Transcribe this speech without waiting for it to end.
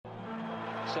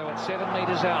So at 7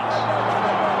 metres out,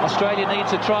 Australia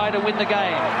needs a try to win the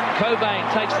game. Cobain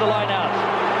takes the line out.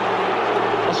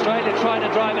 Australia trying to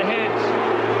drive ahead.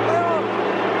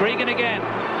 Gregan again,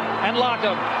 and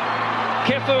Larkham.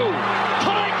 Kefu.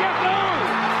 Try Kefu!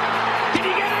 Did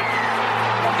he get it?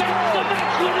 That's the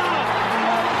match winner!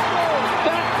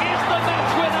 That is the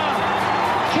match winner!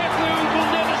 Kefu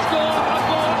will never score a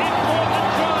more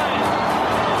important try.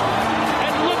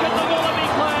 And look at the Wallaby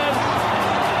players.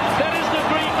 That is the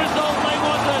great result they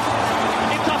wanted.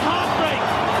 It's a heartbreak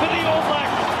for the All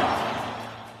Blacks.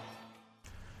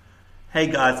 Hey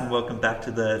guys, and welcome back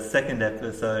to the second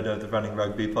episode of the Running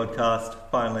Rugby podcast.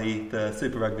 Finally, the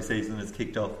Super Rugby season has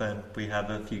kicked off and we have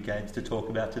a few games to talk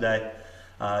about today.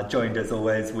 Joined as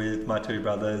always with my two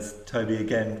brothers, Toby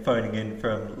again phoning in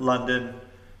from London.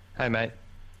 Hey mate.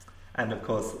 And of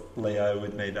course Leo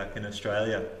with me back in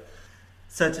Australia.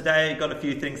 So today got a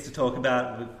few things to talk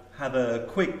about. We'll have a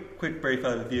quick brief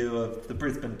overview of the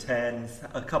Brisbane Tens,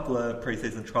 a couple of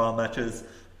pre-season trial matches,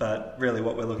 but really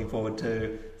what we're looking forward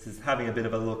to is having a bit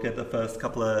of a look at the first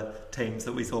couple of teams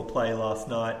that we saw play last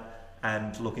night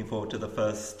and looking forward to the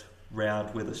first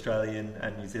round with Australian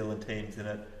and New Zealand teams in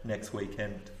it next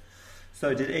weekend.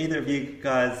 So did either of you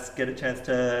guys get a chance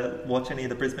to watch any of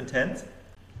the Brisbane Tens?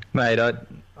 Mate,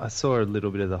 I saw a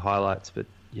little bit of the highlights, but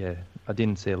yeah, I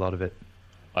didn't see a lot of it.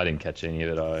 I didn't catch any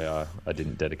of it. I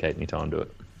didn't dedicate any time to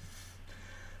it.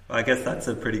 I guess that's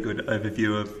a pretty good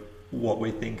overview of what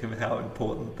we think of how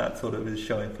important that sort of is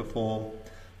showing for form.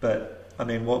 But I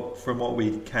mean, from what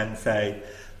we can say,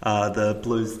 the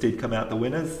Blues did come out the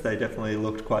winners. They definitely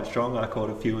looked quite strong. I caught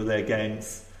a few of their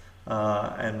games,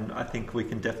 and I think we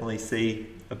can definitely see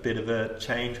a bit of a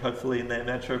change, hopefully, in their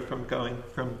matchup from going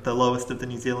from the lowest of the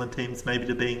New Zealand teams maybe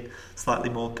to being slightly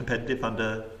more competitive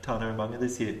under Tana Umaga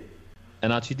this year.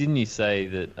 And Archie, didn't you say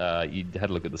that you had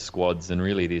a look at the squads and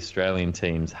really the Australian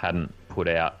teams hadn't put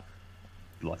out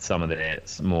like some of their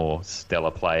more stellar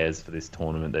players for this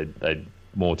tournament? They'd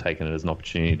more taken it as an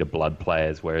opportunity to blood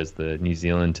players, whereas the New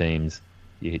Zealand teams,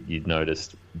 you'd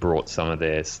noticed, brought some of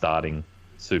their starting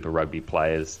Super Rugby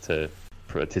players to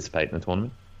participate in the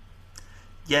tournament.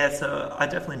 Yeah, so I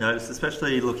definitely noticed,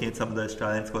 especially looking at some of the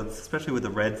Australian squads, especially with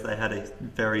the Reds, they had a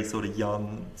very sort of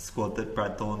young squad that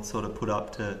Brad Thorne sort of put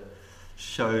up to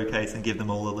showcase and give them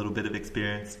all a little bit of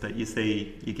experience. But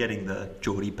you're getting the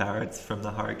Geordie Barretts from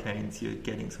the Hurricanes, you're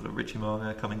getting sort of Richie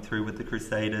Mo'unga coming through with the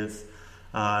Crusaders.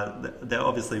 They're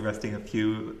obviously resting a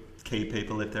few key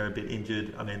people if they're a bit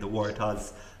injured. I mean, the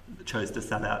Waratahs chose to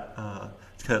sat out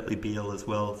Kurtley Beale as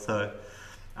well. So,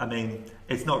 I mean,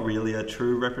 it's not really a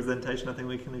true representation, I think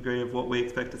we can agree, of what we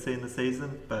expect to see in the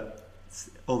season. But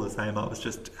all the same, I was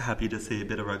just happy to see a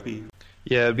bit of rugby.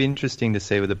 Yeah, it'd be interesting to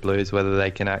see with the Blues whether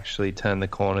they can actually turn the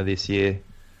corner this year.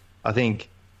 I think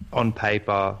on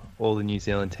paper, all the New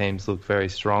Zealand teams look very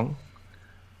strong.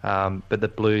 But the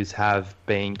Blues have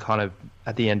been kind of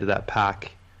at the end of that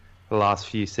pack the last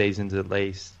few seasons at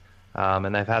least.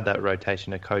 And they've had that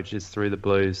rotation of coaches through the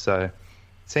Blues. So it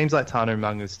seems like Tana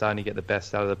Umaga is starting to get the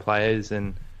best out of the players.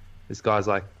 And there's guys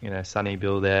like, Sonny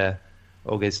Bill there,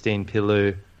 Augustine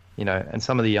Pilu, and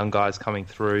some of the young guys coming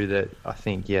through that I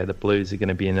think, the Blues are going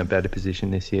to be in a better position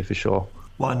this year for sure.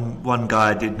 One guy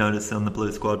I did notice on the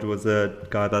Blue squad was a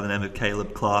guy by the name of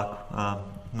Caleb Clark. I'm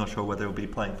not sure whether he'll be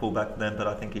playing fullback for them, but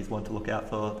I think he's one to look out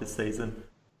for this season.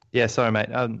 Yeah, sorry, mate.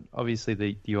 Obviously,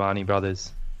 the Ioane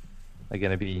brothers are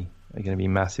going to be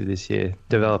massive this year.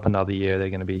 Develop another year,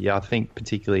 they're going to be. I think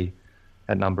particularly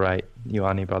at number 8,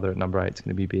 Ioane brother at number 8 is going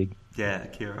to be big. Yeah,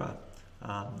 Kira.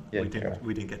 Kira.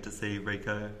 We didn't get to see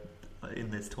Rico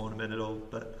in this tournament at all,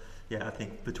 but yeah, I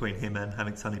think between him and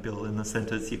having Sonny Bill in the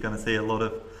centres, you're going to see a lot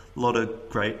of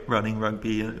great running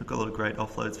rugby and a lot of great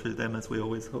offloads for them, as we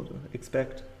always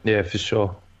expect. Yeah, for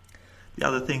sure. The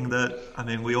other thing that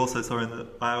I also saw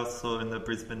in the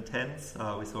Brisbane Tens,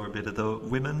 we saw a bit of the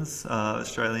women's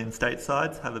Australian state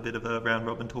sides have a bit of a round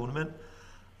robin tournament,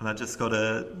 and I just got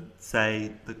to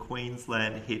say the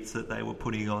Queensland hits that they were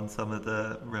putting on some of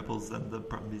the Rebels and the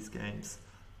Brumbies games.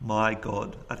 My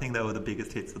God, I think they were the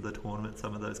biggest hits of the tournament,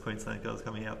 some of those Queensland girls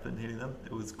coming up and hitting them.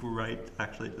 It was great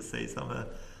actually to see some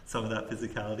of that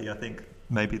physicality. I think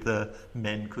maybe the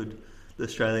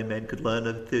Australian men could learn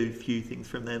a few things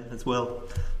from them as well.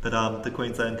 But the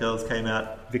Queensland girls came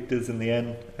out victors in the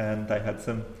end, and they had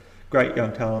some great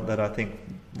young talent that I think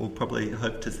we'll probably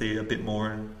hope to see a bit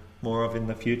more of in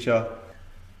the future.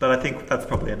 But I think that's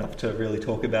probably enough to really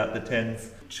talk about the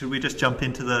Tens. Should we just jump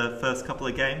into the first couple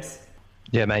of games?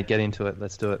 Yeah, mate, get into it.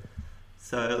 Let's do it.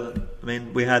 So,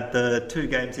 we had the 2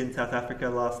 games in South Africa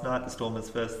last night, the Stormers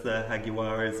versus the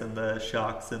Jaguares and the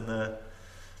Sharks and the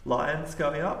Lions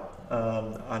going up.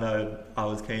 I know I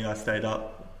was keen. I stayed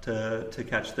up to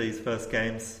catch these first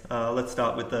games. Let's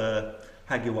start with the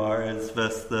Jaguares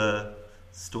versus the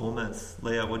Stormers.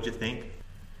 Leo, what do you think?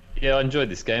 Yeah, I enjoyed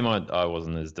this game. I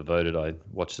wasn't as devoted. I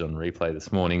watched it on replay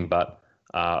this morning, but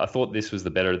I thought this was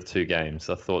the better of the two games.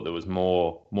 I thought there was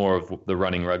more of the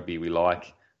running rugby we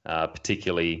like,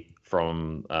 particularly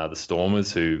from the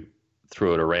Stormers, who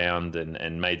threw it around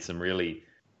and made some really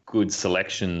good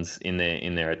selections in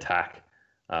their attack.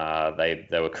 They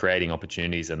were creating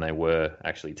opportunities and they were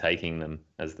actually taking them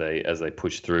as they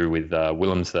pushed through with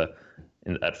Willems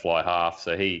at fly half.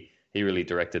 So he really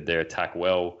directed their attack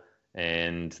well.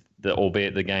 And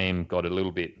albeit the game got a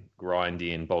little bit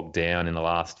grindy and bogged down in the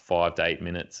last 5 to 8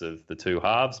 minutes of the two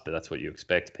halves, but that's what you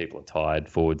expect. People are tired,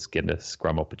 forwards get a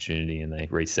scrum opportunity and they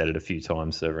reset it a few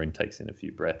times so everyone takes in a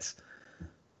few breaths.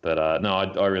 But no,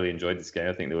 I really enjoyed this game.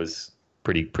 I think there was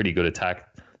pretty good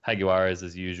attack. Jaguares,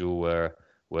 as usual, were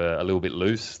a little bit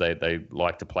loose. They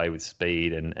like to play with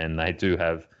speed and they do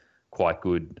have quite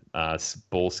good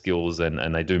ball skills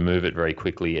and they do move it very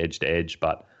quickly edge to edge,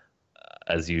 but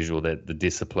as usual, the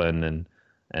discipline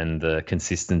and the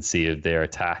consistency of their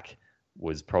attack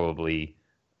was probably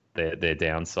their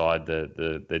downside,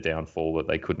 the downfall, that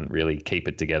they couldn't really keep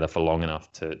it together for long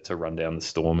enough to run down the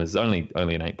Stormers. Only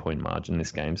an 8-point margin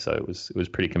this game, so it was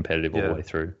pretty competitive all the way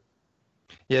through.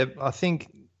 Yeah, I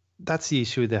think that's the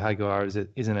issue with the Jaguares,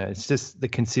 isn't it? It's just the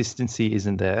consistency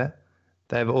isn't there.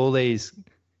 They have all these,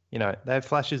 they have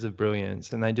flashes of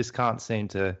brilliance and they just can't seem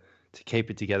to keep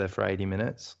it together for 80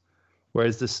 minutes.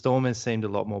 Whereas the Stormers seemed a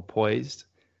lot more poised.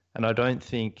 And I'm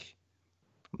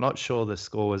not sure the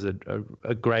score was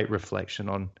a great reflection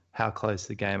on how close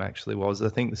the game actually was. I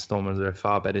think the Stormers are a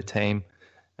far better team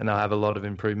and they'll have a lot of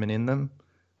improvement in them.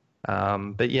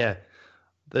 But yeah,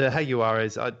 the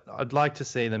Jaguares, I'd like to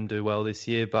see them do well this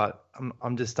year, but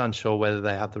I'm just unsure whether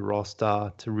they have the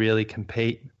roster to really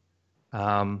compete.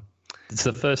 It's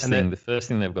the first thing. The first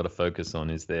thing they've got to focus on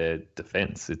is their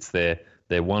defense. It's their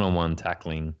one-on-one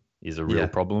tackling is a real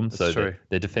problem. So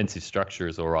their defensive structure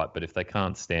is all right, but if they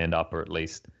can't stand up or at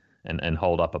least and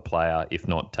hold up a player, if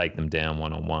not take them down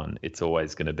one-on-one, it's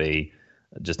always going to be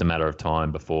just a matter of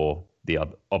time before the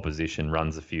opposition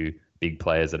runs a few big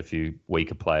players at a few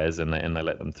weaker players and they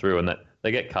let them through, and that they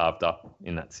get carved up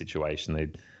in that situation.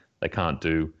 They can't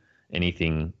do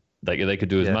anything. They could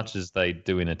do as much as they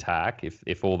do in attack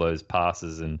if all those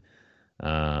passes and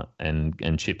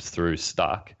chips through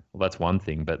stuck. Well, that's one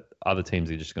thing, but other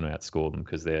teams are just going to outscore them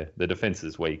because their defense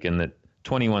is weak. And that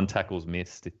 21 tackles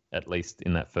missed, at least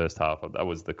in that first half. That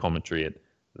was the commentary at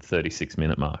the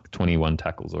 36-minute mark. 21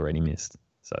 tackles already missed.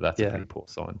 So that's a pretty poor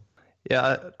sign.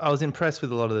 Yeah, I was impressed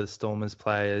with a lot of the Stormers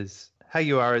players.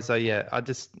 Jaguares,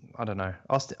 I don't know.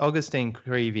 Augustine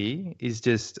Creevy is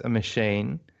just a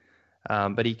machine,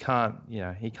 but he can't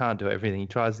do everything. He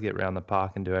tries to get around the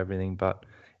park and do everything, but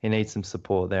he needs some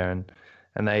support there.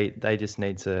 And they just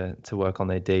need to work on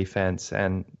their defense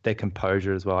and their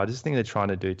composure as well. I just think they're trying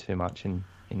to do too much in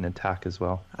attack as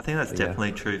well. I think that's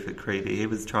definitely true for Creevy. He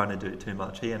was trying to do too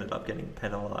much. He ended up getting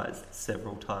penalised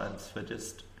several times for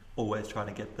just always trying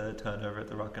to get the turnover at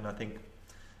the ruck. And I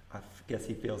guess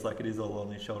he feels like it is all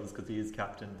on his shoulders because he is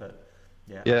captain. But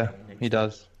he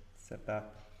does. Step back.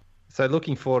 So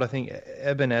looking forward, I think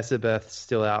Eben Etzebeth's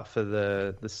still out for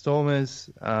the Stormers.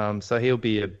 So he'll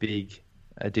be a big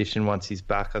addition once he's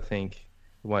back. I think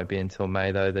it won't be until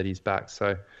May though that he's back.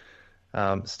 So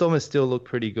Stormers still look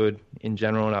pretty good in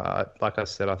general, and like I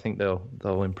said, I think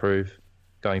they'll improve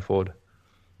going forward.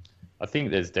 I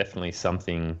think there's definitely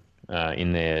something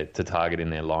in there to target in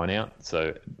their line out.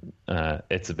 So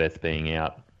Etzebeth being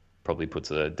out probably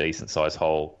puts a decent sized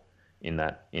hole in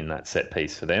that set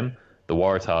piece for them. The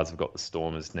Waratahs have got the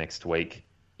Stormers next week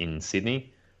in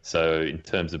Sydney. So in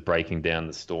terms of breaking down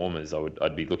the Stormers,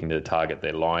 I'd be looking to target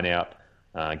their line out,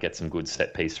 get some good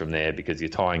set piece from there because you're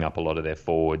tying up a lot of their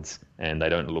forwards and they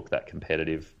don't look that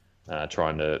competitive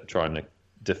trying to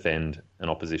defend an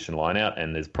opposition line out,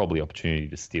 and there's probably opportunity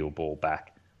to steal ball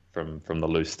back from the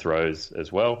loose throws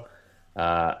as well.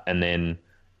 And then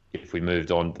if we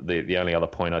moved on, the only other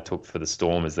point I took for the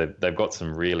Storm is they've got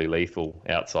some really lethal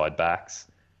outside backs,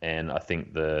 and I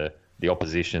think the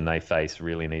opposition they face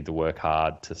really need to work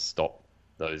hard to stop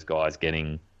those guys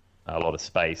getting a lot of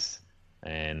space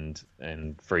and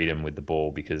freedom with the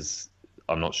ball, because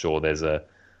I'm not sure the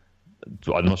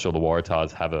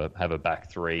Waratahs have a back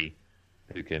three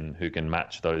who can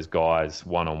match those guys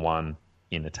one-on-one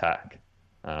in attack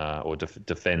or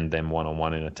defend them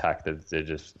one-on-one in attack. They're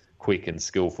just quick and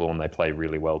skillful and they play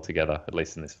really well together, at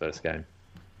least in this first game.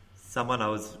 Someone I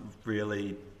was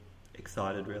really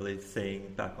excited really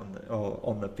seeing back on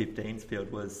the 15s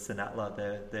field was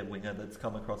Sinatla, their winger that's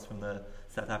come across from the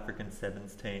South African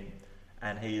Sevens team,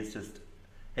 and he's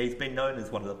been known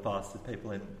as one of the fastest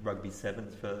people in rugby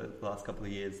sevens for the last couple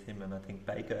of years, him and I think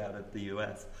Baker out of the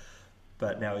US.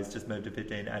 But now he's just moved to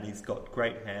 15 and he's got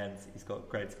great hands, he's got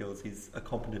great skills, he's a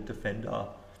competent defender,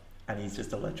 and he's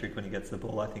just electric when he gets the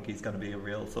ball. I think he's going to be a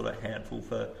real sort of handful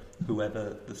for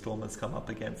whoever the Stormers come up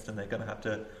against, and they're going to have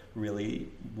to really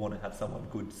want to have someone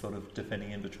good sort of defending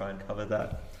him to try and cover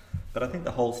that. But I think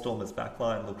the whole Stormers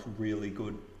backline looks really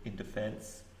good in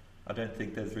defence. I don't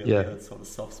think there's really a sort of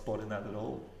soft spot in that at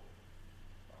all.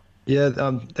 Yeah,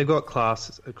 they've got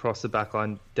class across the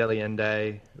backline.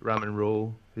 Deliende, Raman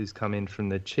Rule, who's come in from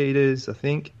the Cheetahs, I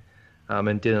think,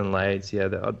 and Dylan Lades. Yeah,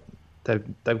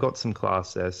 they've got some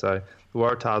class there. So the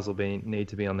Waratahs will need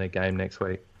to be on their game next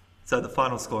week. So the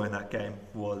final score in that game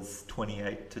was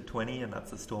 28-20, and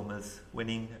that's the Stormers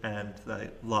winning. And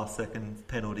the last second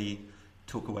penalty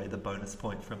took away the bonus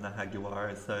point from the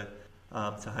Jaguares. So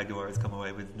Jaguares come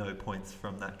away with no points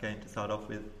from that game to start off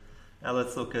with. Now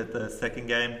let's look at the second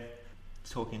game.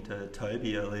 Talking to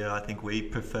Toby earlier, I think we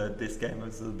preferred this game. It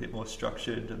was a bit more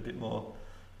structured, a bit more,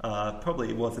 probably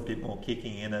it was a bit more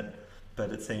kicking in it, but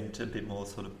it seemed a bit more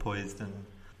sort of poised and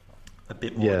a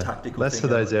bit more tactical. Less of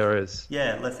those errors.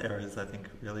 Yeah, less errors, I think,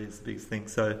 really is the biggest thing.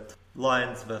 So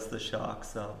Lions versus the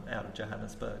Sharks out of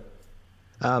Johannesburg.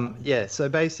 So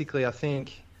basically I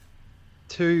think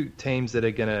two teams that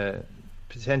are going to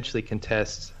potentially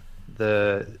contest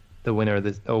the winner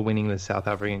of winning the South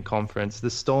African Conference. The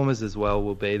Stormers as well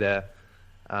will be there.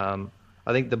 I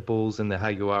think the Bulls and the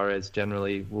Jaguares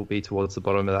generally will be towards the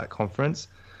bottom of that conference.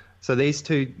 So these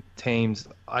two teams,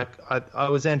 I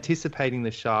was anticipating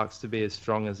the Sharks to be as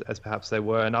strong as perhaps they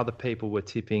were, and other people were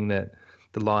tipping that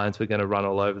the Lions were going to run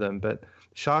all over them. But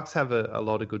Sharks have a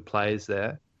lot of good players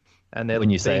there, and they're when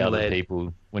you say other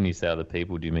people,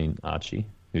 do you mean Archie,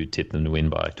 who tipped them to win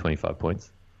by 25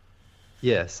 points?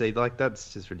 Yeah, see,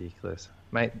 that's just ridiculous,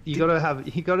 mate. You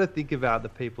got to think about the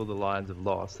people the Lions have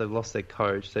lost. They've lost their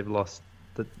coach. They've lost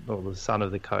the son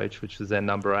of the coach, which was their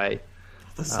number 8.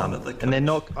 The son of the coach. And they're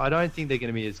not. I don't think they're going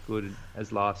to be as good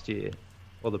as last year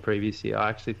or the previous year. I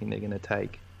actually think they're going to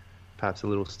take perhaps a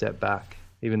little step back,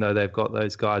 even though they've got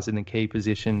those guys in the key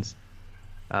positions.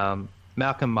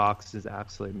 Malcolm Marx is an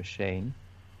absolute machine.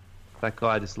 That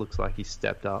guy just looks like he's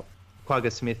stepped up.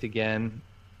 Quagga Smith again.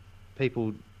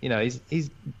 People.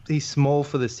 He's small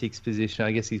for the 6th position.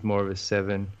 I guess he's more of a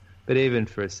 7, but even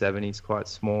for a 7, he's quite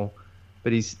small.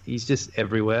 But he's just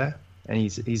everywhere, and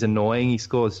he's annoying. He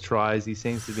scores tries. He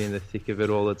seems to be in the thick of it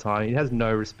all the time. He has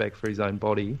no respect for his own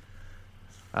body,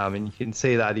 and you can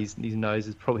see that his nose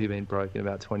has probably been broken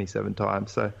about 27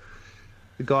 times. So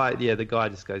the guy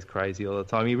just goes crazy all the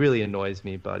time. He really annoys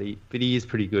me, but he is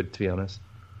pretty good, to be honest.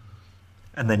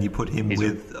 And then you put him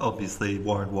with obviously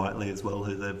Warren Whiteley as well,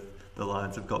 who the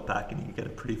Lions have got back, and you get a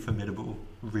pretty formidable,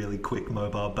 really quick,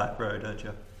 mobile back row, don't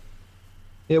you?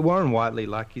 Yeah, Warren Whiteley,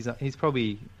 he's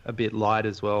probably a bit light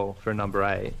as well for a number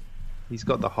 8. He's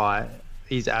got the height.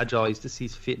 He's agile. He's just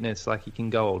his fitness, he can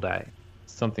go all day.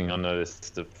 Something I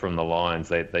noticed from the Lions,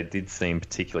 they did seem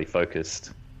particularly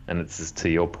focused, and it's just to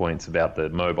your points about the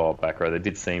mobile back row, they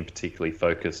did seem particularly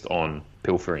focused on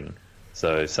pilfering.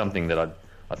 So something that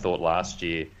I thought last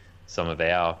year, some of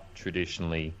our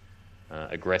traditionally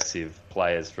aggressive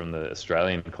players from the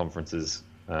Australian conferences,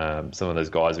 some of those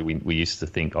guys who we used to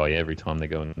think, every time they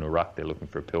go into a ruck, they're looking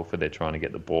for a pilfer, they're trying to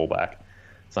get the ball back.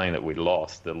 Saying that we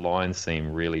lost, the Lions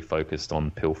seem really focused on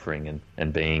pilfering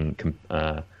and being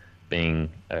a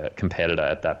competitor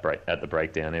at the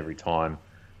breakdown every time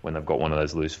when they've got one of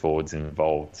those loose forwards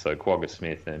involved. So Quagga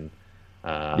Smith and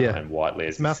Whiteley,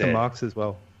 as Malcolm Marx as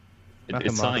well.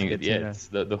 It's saying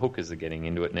the hookers are getting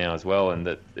into it now as well, and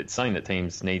that it's saying that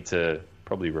teams need to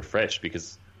probably refresh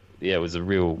because it was a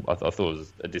real. I thought it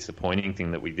was a disappointing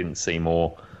thing that we didn't see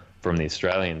more from the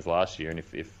Australians last year, and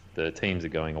if the teams are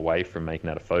going away from making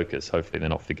that a focus, hopefully they're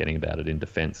not forgetting about it in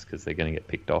defence because they're going to get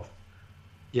picked off.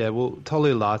 Yeah, well,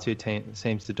 Tolu Latu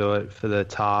seems to do it for the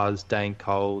Tars, Dane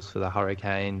Coles for the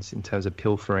Hurricanes in terms of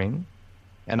pilfering,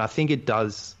 and I think it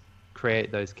does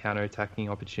create those counter-attacking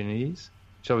opportunities,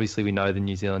 which obviously we know the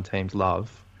New Zealand teams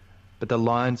love. But the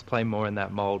Lions play more in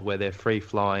that mould where they're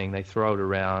free-flowing, they throw it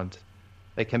around.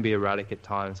 They can be erratic at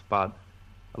times, but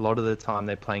a lot of the time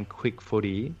they're playing quick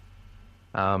footy,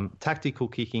 tactical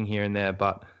kicking here and there,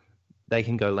 but they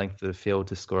can go length of the field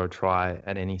to score a try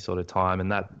at any sort of time,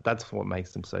 and that's what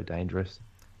makes them so dangerous.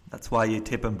 That's why you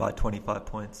tip them by 25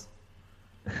 points.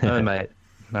 No, mate.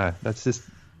 No, that's just...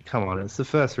 Come on, it's the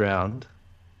first round.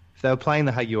 If they were playing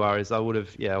the Jaguares, I would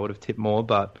have tipped more,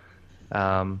 but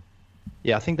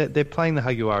Yeah, I think that they're playing the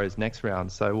Jaguares next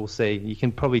round, so we'll see. You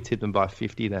can probably tip them by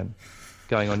 50 then,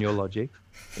 going on your logic.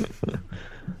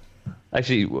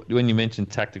 Actually, when you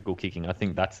mentioned tactical kicking, I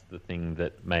think that's the thing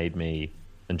that made me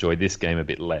enjoy this game a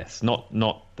bit less.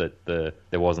 Not that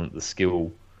there wasn't the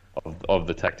skill of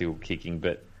the tactical kicking,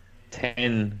 but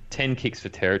 10 kicks for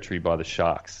territory by the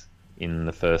Sharks in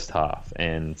the first half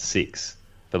and 6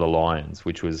 for the Lions,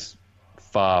 which was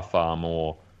far, far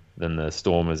more than the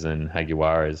Stormers and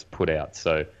Jaguares put out.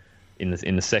 So in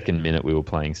the second minute, we were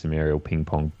playing some aerial ping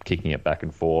pong, kicking it back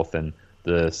and forth, and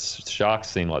the Sharks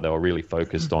seemed like they were really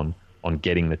focused on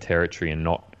getting the territory and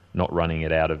not running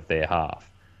it out of their half,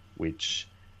 which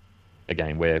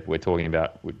again we're talking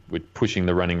about we're pushing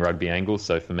the running rugby angle.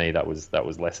 So for me that was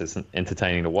less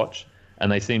entertaining to watch,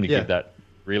 and they seemed to give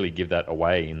that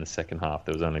away in the second half.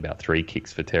 There was only about 3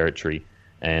 kicks for territory.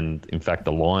 And in fact,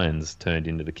 the Lions turned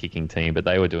into the kicking team, but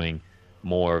they were doing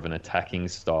more of an attacking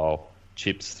style,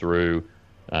 chips through,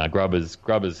 grubbers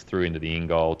through into the in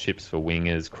goal, chips for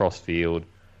wingers, cross field.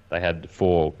 They had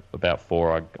about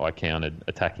four I counted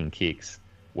attacking kicks,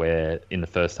 where in the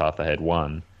first half they had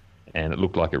 1, and it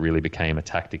looked like it really became a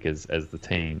tactic as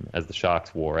the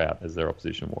Sharks wore out, as their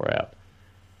opposition wore out.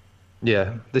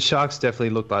 Yeah, the Sharks definitely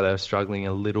looked like they were struggling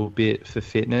a little bit for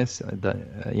fitness,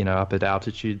 up at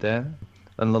altitude there.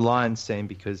 And the Lions seem,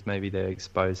 because maybe they're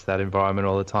exposed to that environment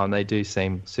all the time, they do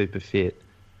seem super fit.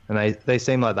 And they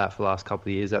seem like that for the last couple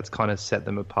of years. That's kind of set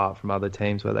them apart from other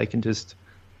teams where they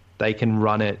can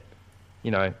run it,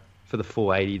 for the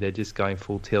full 80. They're just going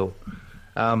full tilt.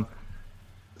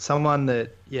 Someone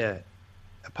that,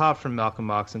 apart from Malcolm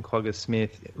Marks and Clogger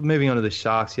Smith, moving on to the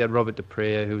Sharks, you had Robert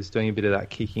Dupre, who was doing a bit of that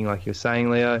kicking like you're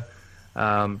saying, Leo.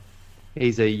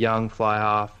 He's a young fly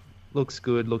half, looks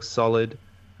good, looks solid.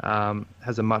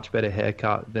 Has a much better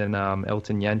haircut than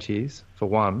Elton Yanchis, for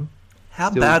one.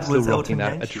 How bad was Elton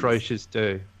Yanchis? That atrocious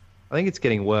do. I think it's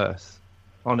getting worse,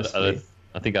 honestly.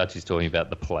 I think Archie's talking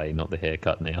about the play, not the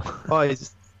haircut now.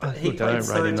 He played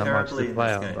so terribly in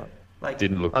this game.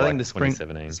 Didn't look I like think the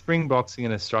 2017. Springboks are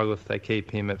going to struggle if they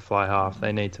keep him at fly half.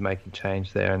 They need to make a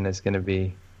change there, and there's going to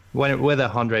be whether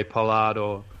Andre Pollard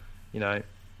or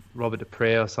Robert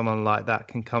Dupre or someone like that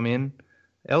can come in.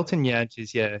 Elton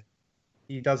Yanchis,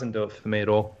 he doesn't do it for me at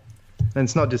all, and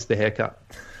it's not just the haircut.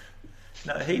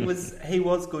 No, he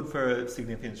was good for a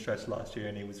significant stretch last year,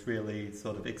 and he was really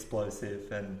sort of explosive,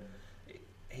 and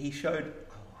he showed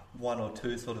 1 or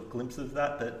 2 sort of glimpses of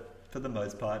that, but for the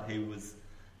most part he was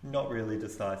not really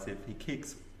decisive. His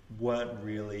kicks weren't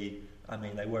really,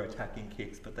 they were attacking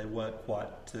kicks, but they weren't quite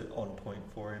on point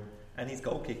for him, and his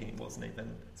goal kicking wasn't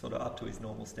even sort of up to his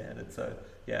normal standard. So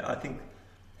I think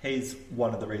he's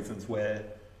one of the reasons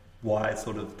why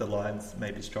sort of the Lions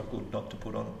maybe struggled not to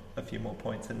put on a few more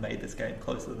points and made this game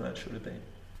closer than it should have been.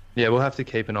 Yeah, we'll have to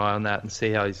keep an eye on that and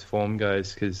see how his form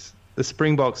goes, because the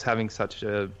Springboks having such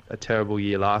a terrible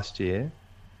year last year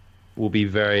will be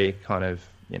very kind of,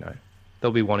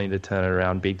 they'll be wanting to turn it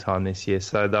around big time this year.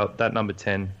 So that number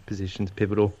 10 position's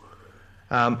pivotal.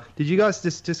 Did you guys,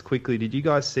 just quickly,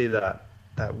 see that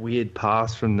weird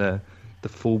pass from the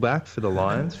fullback for the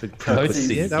Lions?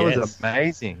 That was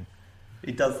amazing.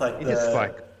 He does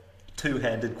the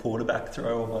two-handed quarterback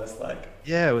throw, almost like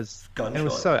it was gunshot. It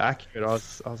was so accurate.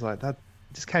 I was like, that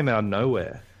just came out of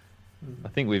nowhere. I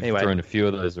think we've thrown a few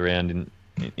of those around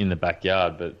in the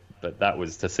backyard, but that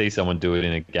was to see someone do it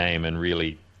in a game and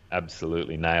really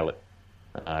absolutely nail it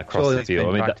across the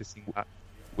field.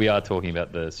 We are talking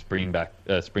about the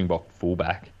Springbok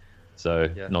fullback, so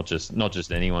not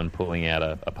just anyone pulling out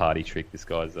a party trick. This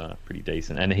guy's pretty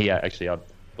decent, and I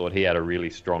thought he had a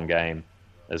really strong game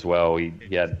as well. He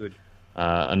had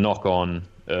a knock on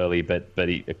early, but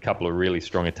a couple of really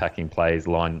strong attacking plays,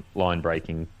 line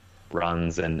breaking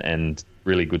runs, and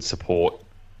really good support,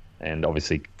 and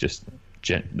obviously just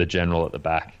the general at the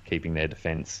back keeping their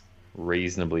defence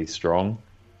reasonably strong.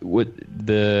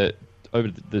 The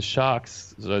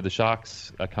Sharks, so the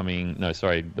Sharks are coming. No,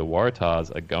 sorry, the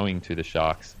Waratahs are going to the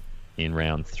Sharks in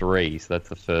round 3. So that's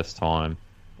the first time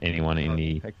anyone in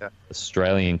the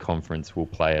Australian conference will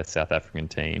play a South African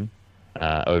team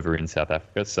over in South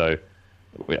Africa. So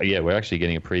we're actually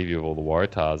getting a preview of all the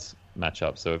Waratahs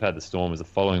matchups. So we've had the Stormers. The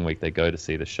following week they go to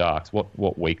see the Sharks.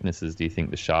 What weaknesses do you think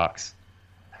the Sharks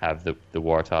have that the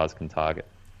Waratahs can target?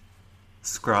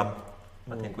 Scrum.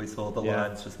 I think we saw the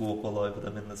Lions just walk all over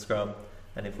them in the scrum,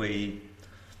 and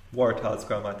Waratah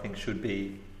scrum I think should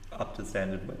be up to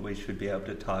standard, where we should be able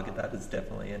to target that as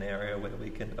definitely an area where we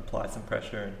can apply some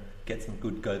pressure and get some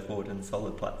good go forward and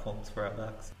solid platforms for our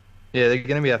backs. Yeah, they're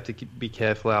going to have to be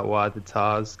careful out wide the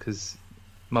Tars, because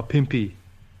my Pimpy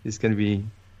is going to be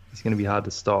he's going to be hard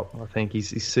to stop. I think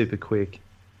he's super quick.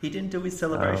 He didn't do his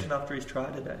celebration after his try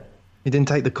today. He didn't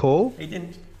take the call? He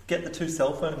didn't get the 2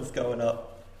 cell phones going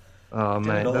up. Oh,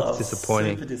 mate, that's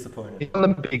disappointing. Super disappointing. He's on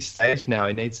the big stage now.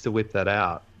 He needs to whip that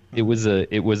out. It was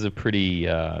a pretty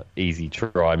easy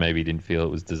try. Maybe he didn't feel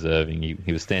it was deserving.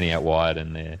 He was standing out wide,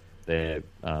 and their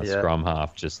scrum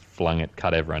half just flung it,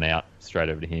 cut everyone out straight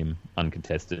over to him,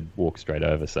 uncontested, walked straight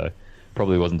over. So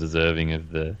probably wasn't deserving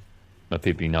of the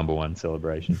Mapipi number 1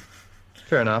 celebration.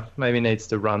 Fair enough. Maybe he needs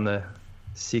to run the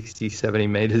 60, 70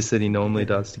 metres that he normally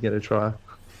does to get a try.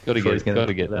 Got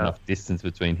to get enough distance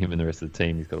between him and the rest of the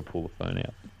team. He's got to pull the phone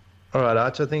out. All right,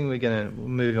 Arch, I think we're going to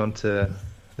move on to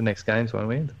the next games, won't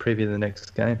we? The preview of the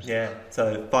next games. Yeah,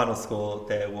 so final score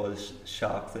there was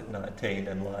Sharks at 19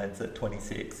 and Lions at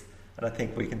 26. And I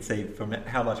think we can see from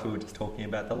how much we were just talking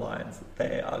about the Lions,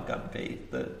 they are going to be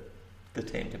the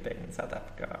team to beat in South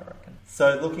Africa, I reckon.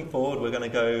 So looking forward, we're going to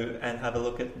go and have a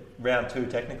look at round 2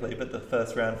 technically, but the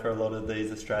first round for a lot of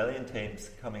these Australian teams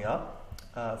coming up.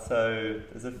 So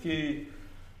there's a few.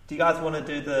 Do you guys want to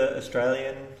do the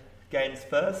Australian games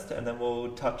first, and then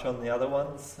we'll touch on the other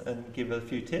ones and give a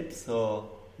few tips? Or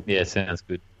yeah, sounds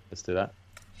good. Let's do that.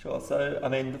 Sure. So I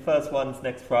mean, the first one's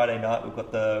next Friday night. We've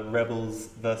got the Rebels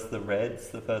versus the Reds,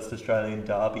 the first Australian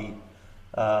derby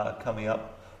coming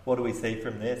up. What do we see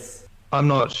from this? I'm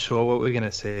not sure what we're going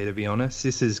to see, to be honest.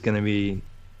 This is going to be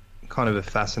kind of a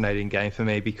fascinating game for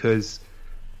me because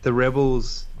the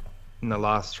Rebels in the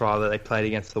last trial that they played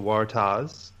against the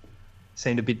Waratahs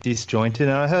seemed a bit disjointed.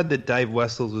 And I heard that Dave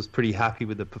Wessels was pretty happy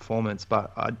with the performance,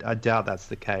 but I doubt that's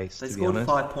the case, They to be scored honest.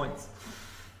 5 points.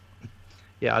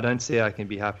 Yeah, I don't see how I can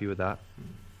be happy with that.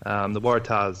 The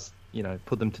Waratahs,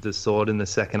 put them to the sword in the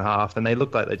second half, and they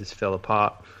looked like they just fell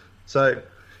apart. So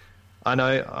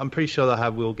I'm pretty sure they'll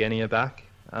have Will Genia back,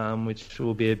 which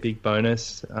will be a big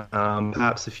bonus.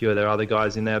 Perhaps a few of their other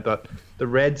guys in there, but the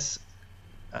Reds,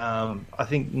 I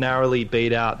think, narrowly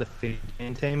beat out the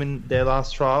Fijian team in their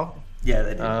last trial. Yeah,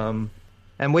 they did.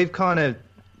 And we've kind of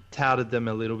touted them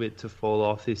a little bit to fall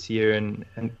off this year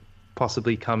and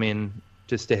possibly come in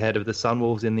just ahead of the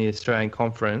Sunwolves in the Australian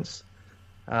Conference.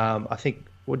 I think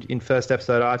in first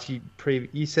episode, Archie,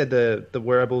 you said the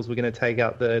Rebels were going to take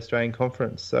out the Australian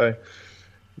Conference, so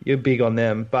you're big on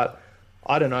them. But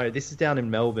I don't know. This is down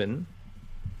in Melbourne.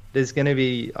 There's going to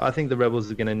be, I think the Rebels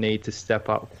are going to need to step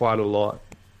up quite a lot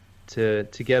to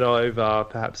get over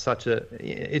perhaps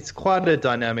it's quite a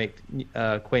dynamic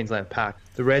Queensland pack. I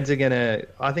think the Reds are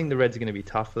going to be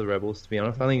tough for the Rebels, to be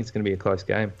honest. I think it's going to be a close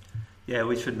game. Yeah,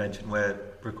 we should mention we're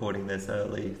recording this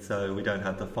early, so we don't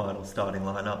have the final starting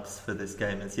lineups for this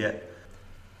game as yet.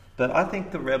 But I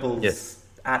think the Rebels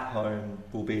at home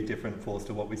will be a different force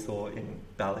to what we saw in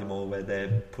Ballymore, where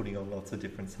they're putting on lots of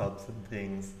different subs and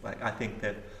things. Like, I think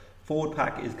their forward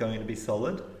pack is going to be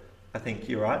solid. I think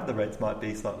you're right, the Reds might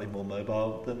be slightly more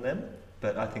mobile than them,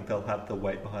 but I think they'll have the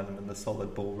weight behind them and the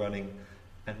solid ball running.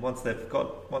 And once they're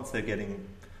getting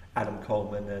Adam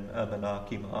Coleman and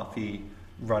Amanaki Mafi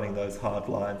running those hard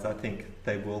lines, I think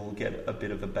they will get a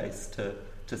bit of a base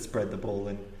to spread the ball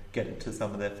and get it to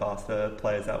some of their faster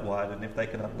players out wide. And if they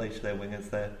can unleash their wingers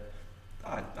there,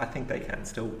 I think they can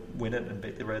still win it and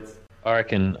beat the Reds. I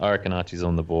reckon Archie's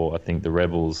on the ball. I think the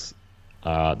Rebels,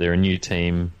 they're a new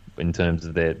team in terms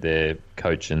of their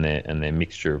coach and their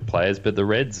mixture of players. But the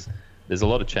Reds, there's a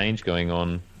lot of change going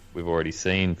on. We've already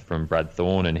seen from Brad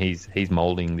Thorne, and he's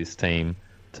moulding this team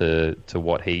to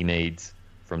what he needs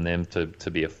from them to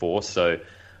be a force. So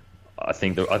I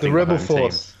think the Rebel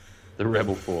Force. The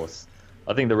Rebel Force.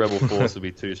 I think the Rebel Force will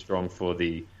be too strong for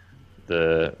the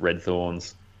Red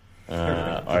Thorns.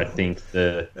 I think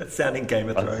that's sounding Game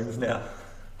of Thrones now.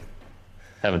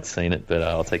 Haven't seen it, but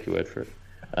I'll take your word for it.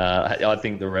 I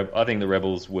think the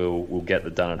Rebels will get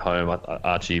it done at home.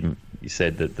 Archie, you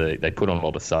said that they put on a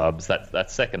lot of subs.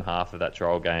 That second half of that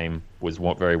trial game was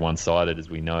very one-sided, as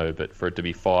we know. But for it to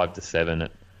be 5-7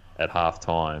 at half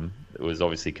time, it was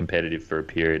obviously competitive for a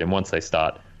period. And once they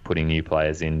start putting new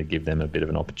players in to give them a bit of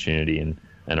an opportunity and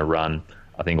a run,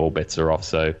 I think all bets are off.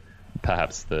 So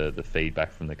perhaps the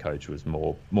feedback from the coach was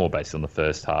more based on the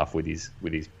first half with his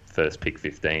first pick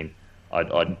 15.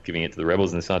 I'm giving it to the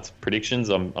Rebels, and this night's predictions.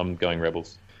 I'm going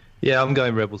Rebels. Yeah, I'm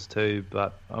going Rebels too,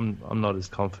 but I'm not as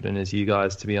confident as you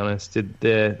guys, to be honest.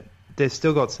 They've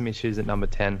still got some issues at number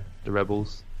 10, the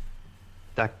Rebels.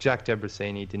 Jack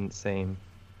Debrasini didn't seem,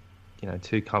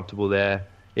 too comfortable there,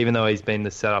 even though he's been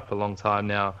the setup a long time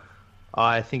now.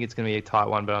 I think it's going to be a tight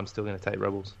one, but I'm still going to take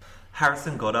Rebels.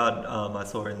 Harrison Goddard, I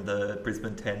saw in the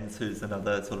Brisbane Tens, who's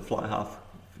another sort of fly half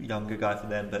younger guy for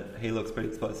them, but he looks pretty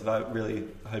explosive. I'm really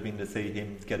hoping to see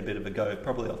him get a bit of a go,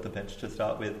 probably off the bench to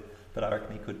start with. but I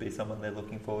reckon he could be someone they're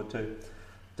looking forward to.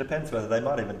 Depends whether they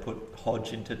might even put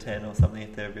Hodge into 10 or something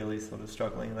if they're really sort of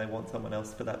struggling and they want someone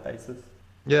else for that basis.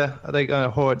 Yeah, I think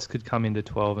Horwitz could come into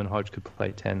 12 and Hodge could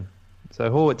play 10. So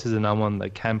Horwitz is another one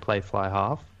that can play fly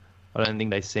half. I don't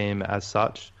think they see him as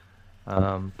such.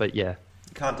 But yeah,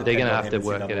 they're going to have to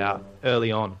work it out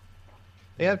early on.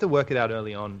 They have to work it out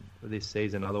early on this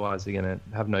season, otherwise they're going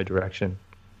to have no direction.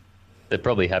 They're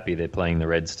probably happy they're playing the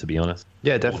Reds, to be honest.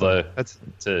 Yeah, definitely. Although,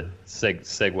 to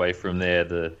segue from there,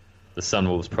 the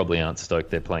Sunwolves probably aren't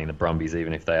stoked they're playing the Brumbies,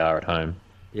 even if they are at home.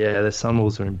 Yeah, the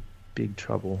Sunwolves are in big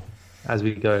trouble as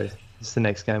we go. It's the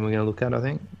next game we're going to look at, I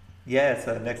think. Yeah,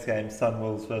 so next game,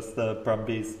 Sunwolves versus the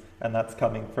Brumbies, and that's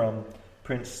coming from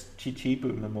Prince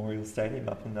Chichibu Memorial Stadium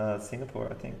up in Singapore,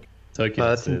 I think. Tokyo.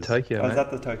 That's in Tokyo. Is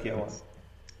that the Tokyo one?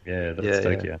 Yeah, that's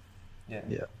Tokyo. Yeah.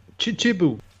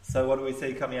 Chichibu. So what do we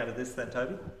see coming out of this then,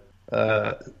 Toby?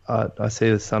 I see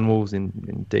the Sunwolves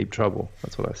in deep trouble.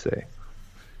 That's what I see.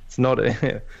 It's not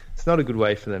a good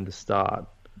way for them to start.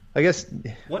 I guess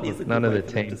what is none of the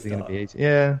teams are going to be easy.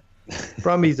 Yeah,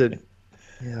 Brumbies are.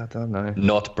 Yeah, I don't know.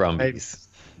 Not Brumbies.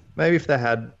 Maybe if they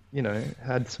had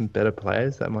some better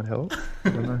players, that might help. I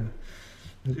don't know.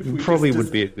 It probably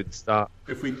would be a good start.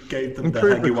 If we gave them the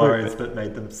Jaguars but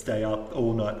made them stay up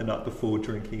all night the night before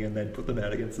drinking and then put them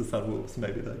out against the Sunwolves,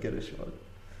 maybe they'd get a shot.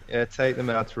 Yeah, take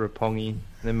them out to Roppongi and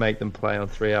then make them play on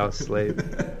 3 hours sleep.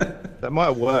 That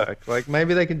might work. Like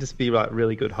maybe they can just be like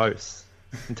really good hosts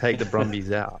and take the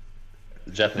Brumbies out.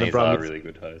 The Japanese are really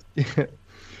good hosts.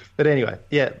 But anyway,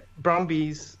 yeah,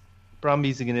 Brumbies are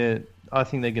gonna. I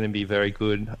think they're gonna be very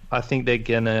good. I think they're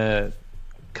gonna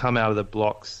come out of the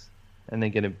blocks and they're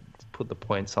gonna put the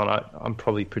points on. I'm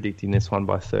probably predicting this one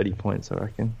by 30 points. I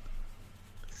reckon.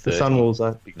 30, the Sunwolves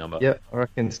are big number. Yeah, I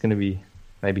reckon it's gonna be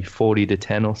maybe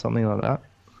 40-10 or something like that.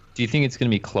 Do you think it's going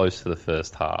to be close for the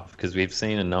first half? Because we've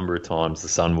seen a number of times the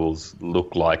Sunwolves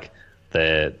look like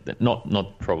they're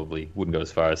not probably wouldn't go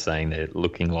as far as saying they're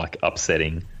looking like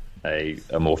upsetting a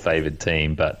more favoured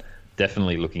team, but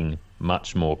definitely looking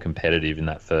much more competitive in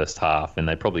that first half. And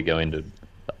they probably go into,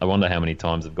 I wonder how many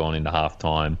times they've gone into half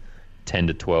time,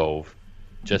 10-12,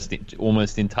 just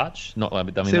almost in touch. Not, I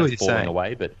mean, that's falling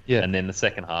away, but yeah. And then the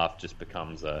second half just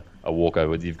becomes a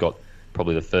walkover. You've got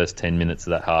probably the first 10 minutes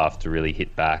of that half to really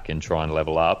hit back and try and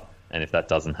level up. And if that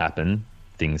doesn't happen,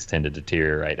 things tend to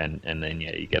deteriorate. And then,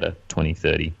 you get a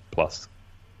 20-30 plus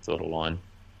sort of line.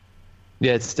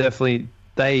 Yeah, it's definitely...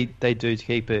 They do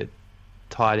keep it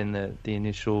tight in the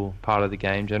initial part of the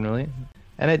game generally.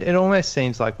 And it almost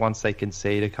seems like once they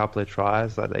concede a couple of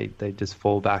tries, like they just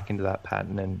fall back into that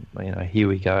pattern and, here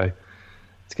we go.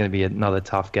 It's going to be another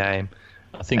tough game.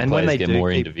 I think players get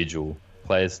more individual.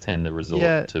 Players tend to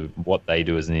resort to what they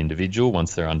do as an individual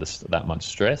once they're under that much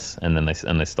stress, and then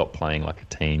they stop playing like a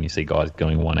team. You see guys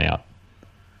going one out.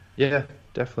 Yeah,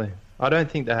 definitely. I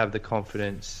don't think they have the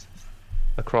confidence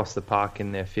across the park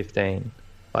in their 15.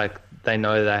 Like they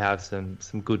know they have some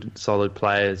good solid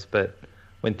players, but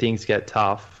when things get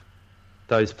tough,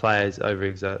 those players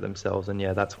overexert themselves, and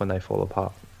that's when they fall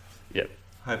apart. Yep.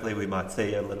 Hopefully, we might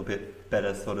see a little bit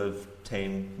better sort of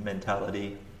team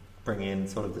mentality. Bring in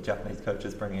sort of the Japanese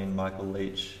coaches, bring in Michael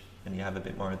Leach, and you have a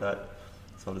bit more of that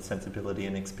sort of sensibility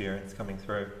and experience coming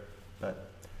through.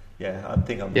 But I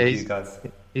think I'm with you guys.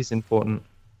 He's important.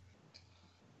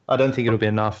 I don't think it'll be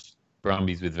enough.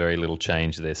 Brumbies with very little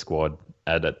change to their squad.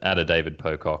 Add a David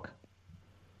Pocock.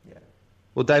 Yeah.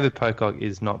 Well, David Pocock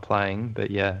is not playing, but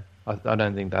I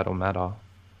don't think that'll matter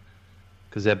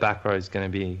because their back row is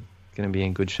going to be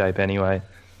in good shape anyway.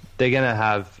 They're going to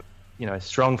have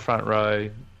strong front row,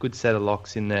 good set of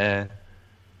locks in there.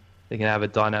 They're going to have a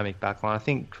dynamic back line. I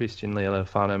think Christian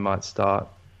Leali'ifano might start.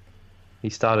 He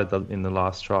started in the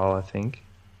last trial, I think.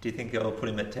 Do you think they'll put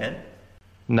him at 10?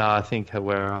 No, I think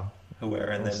Herrera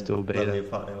and then still be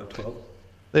Leali'ifano at 12?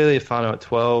 Leali'ifano at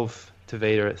 12,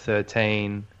 Tavita at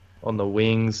 13. On the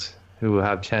wings, who will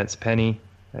have Chance Penny,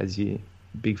 as you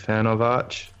big fan of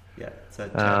Arch. Yeah, so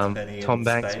Chance Penny Tom and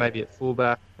Banks Spate. Maybe at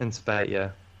fullback, and Spate,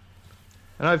 And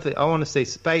hopefully, I want to see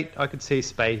Spate. I could see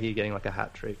Spate here getting like a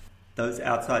hat trick. Those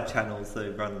outside channels they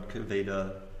run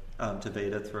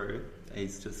Tavita through,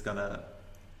 he's just gonna.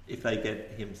 If they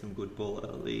get him some good ball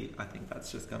early, I think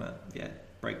that's just gonna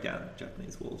break down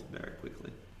Japanese walls very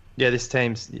quickly. Yeah,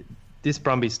 this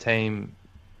Brumbies team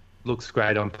looks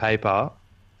great on paper,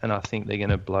 and I think they're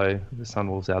going to blow the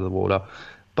Sunwolves out of the water.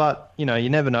 But, you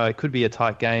never know. It could be a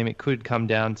tight game. It could come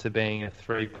down to being a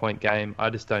 3-point game. I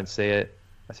just don't see it.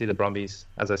 I see the Brumbies,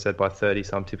 as I said, by 30,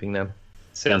 so I'm tipping them.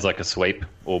 Sounds like a sweep.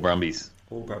 All Brumbies.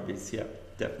 All Brumbies,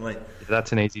 definitely.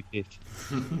 That's an easy pick.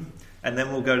 And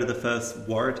then we'll go to the first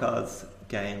Waratahs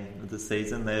game of the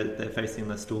season. They're facing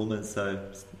the Stormers, so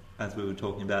as we were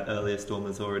talking about earlier,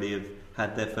 Stormers already have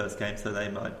had their first game, so they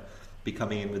might be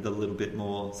coming in with a little bit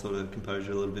more sort of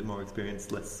composure, a little bit more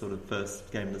experience, less sort of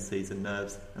first game of the season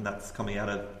nerves, and that's coming out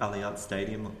of Allianz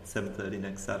Stadium at 7:30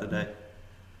 next Saturday.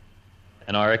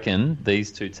 And I reckon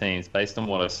these two teams, based on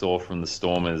what I saw from the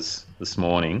Stormers this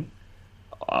morning,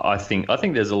 I think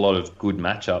there's a lot of good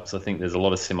matchups. I think there's a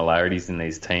lot of similarities in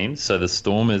these teams. So the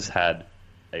Stormers had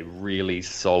a really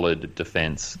solid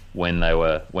defence when they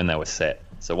were set.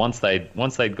 So once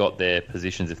they'd got their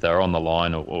positions, if they were on the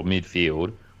line or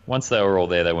midfield, once they were all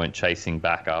there, they weren't chasing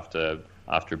back after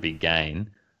a big gain.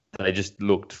 They just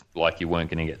looked like you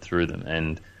weren't going to get through them.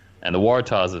 And the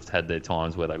Waratahs have had their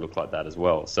times where they look like that as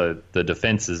well. So the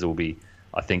defences will be,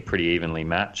 I think, pretty evenly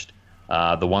matched.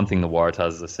 The one thing the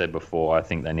Waratahs, as I said before, I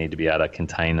think they need to be able to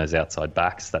contain those outside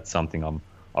backs. That's something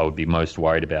I would be most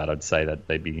worried about. I'd say that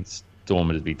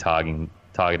Stormers would be targeting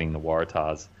the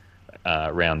Waratahs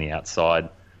around the outside,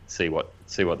 see what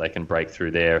they can break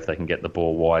through there, if they can get the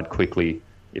ball wide quickly,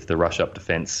 if the rush up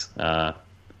defence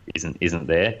isn't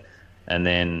there. And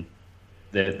then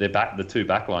the two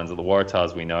back lines of the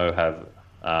Waratahs we know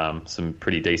have some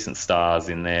pretty decent stars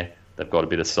in there. They've got a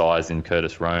bit of size in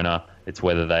Curtis Rona. It's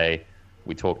whether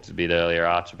we talked a bit earlier,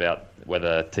 Arch, about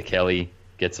whether Tekeli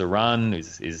gets a run.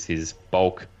 Is his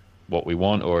bulk what we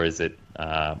want, or is it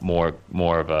more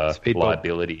of a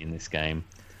liability in this game?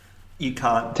 You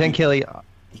can't Tekeli.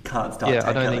 You can't start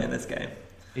Tekeli in this game.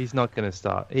 He's not going to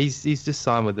start. He's just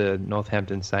signed with the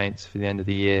Northampton Saints for the end of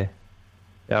the year.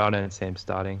 Yeah, I don't see him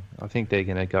starting. I think they're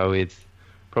going to go with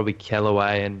probably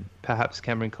Kellaway and perhaps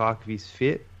Cameron Clark if he's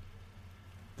fit.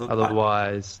 Look,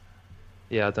 otherwise,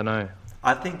 I don't know.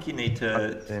 I think you need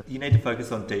to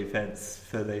focus on defense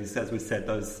for these. As we said,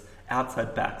 those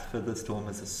outside backs for the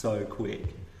Stormers are so quick.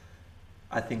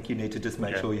 I think you need to just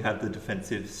make sure you have the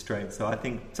defensive strength. So I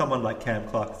think someone like Cam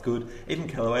Clark's good. Even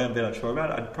Kellaway, I'm a bit unsure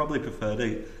about. I'd probably prefer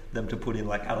them to put in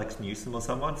like Alex Newsom or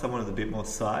someone with a bit more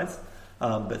size,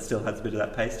 but still has a bit of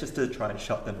that pace, just to try and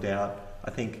shut them down. I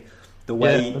think the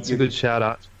way that's a good shout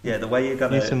out. Yeah, the way you're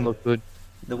gonna Newsom look good.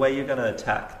 The way you're gonna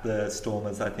attack the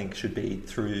Stormers, I think, should be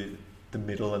through the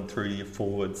middle and through your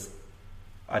forwards.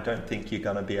 I don't think you're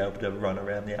going to be able to run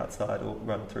around the outside or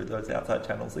run through those outside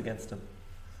channels against them.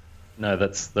 No,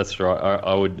 that's right.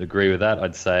 I would agree with that.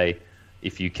 I'd say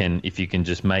if you can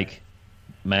just make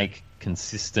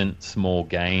consistent small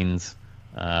gains,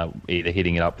 either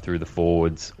hitting it up through the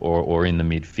forwards or in the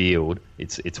midfield,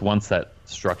 it's once that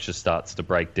structure starts to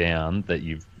break down that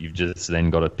you've just then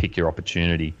got to pick your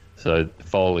opportunity. So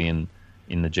Foley in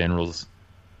the Generals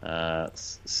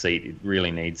seat, it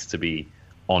really needs to be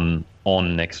on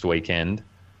next weekend,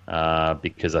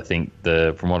 because I think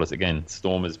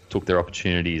Stormers took their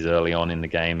opportunities early on in the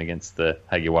game against the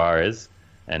Jaguares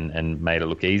and made it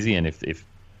look easy. And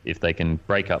if they can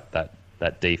break up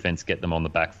that defense, get them on the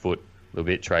back foot a little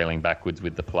bit, trailing backwards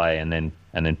with the play, and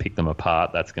then pick them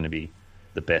apart, that's going to be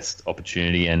the best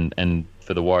opportunity. And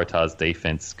for the Waratahs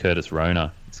defense, Curtis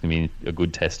Rona, it's going to be a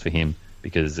good test for him,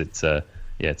 because it's a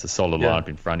solid lineup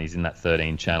in front. He's in that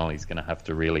 13 channel. He's going to have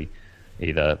to really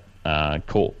either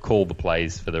call the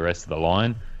plays for the rest of the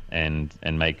line and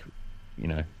make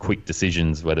quick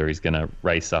decisions, whether he's going to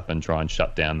race up and try and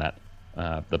shut down that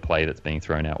the play that's being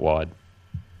thrown out wide.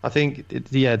 I think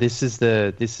this is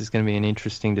going to be an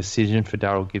interesting decision for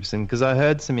Daryl Gibson, because I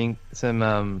heard some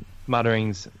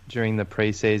mutterings during the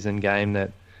preseason game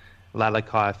that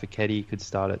Lalakai Feketi could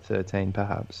start at 13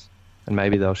 perhaps, and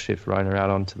maybe they'll shift Rona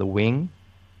out onto the wing.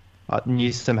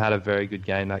 Newsom had a very good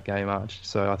game that game, Arch,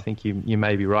 so I think you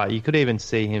may be right. You could even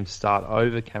see him start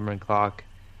over Cameron Clark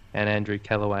and Andrew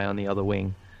Kellaway on the other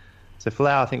wing. So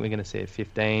Folau, I think we're going to see at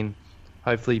 15.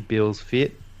 Hopefully Bill's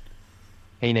fit.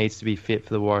 He needs to be fit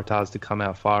for the Waratahs to come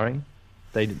out firing.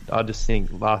 I just think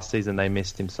last season they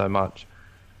missed him so much.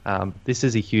 This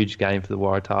is a huge game for the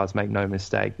Waratahs, make no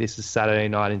mistake. This is Saturday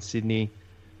night in Sydney.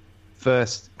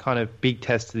 First kind of big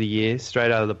test of the year,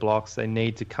 straight out of the blocks. They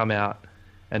need to come out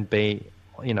and be,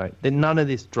 none of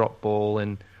this drop ball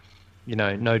and,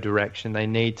 no direction. They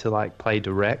need to play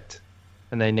direct,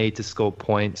 and they need to score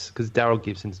points, because Daryl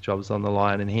Gibson's job's on the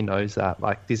line, and he knows that.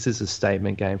 This is a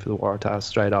statement game for the Waratahs,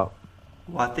 straight up.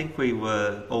 Well, I think we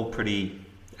were all pretty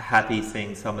happy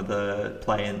seeing some of the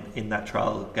play in that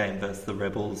trial game versus the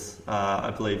Rebels.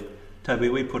 I believe, Toby,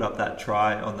 we put up that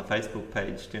try on the Facebook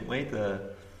page, didn't we?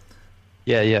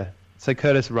 Yeah. So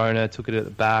Curtis Rona took it at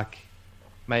the back,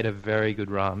 made a very good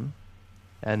run,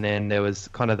 and then there was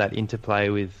kind of that interplay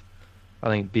with, I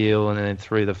think, Beale, and then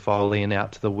through the Foley and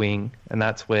out to the wing, and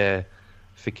that's where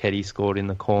Feketi scored in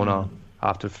the corner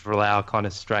after Folau kind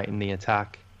of straightened the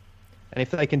attack. And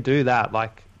if they can do that,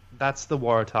 like, that's the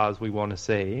Waratahs we want to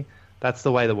see. That's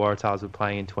the way the Waratahs were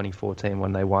playing in 2014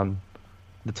 when they won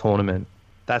the tournament.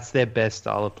 That's their best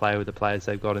style of play with the players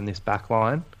they've got in this back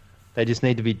line. They just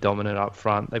need to be dominant up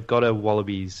front. They've got a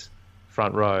Wallabies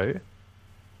front row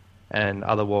and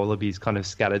other Wallabies kind of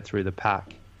scattered through the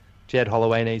pack. Jed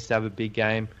Holloway needs to have a big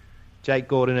game. Jake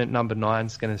Gordon at number 9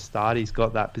 is going to start. He's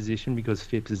got that position because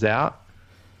Phipps is out.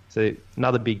 So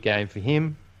another big game for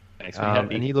him. Makes me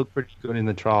happy. And he looked pretty good in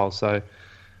the trial. So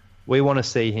we want to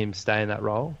see him stay in that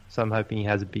role. So I'm hoping he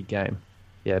has a big game.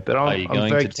 Yeah, but Are you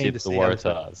going very to keen tip to the see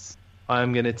Waratahs?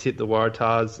 I'm going to tip the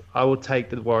Waratahs. I will take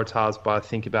the Waratahs by, I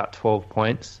think, about 12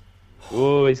 points.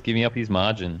 Oh, he's giving up his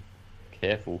margin.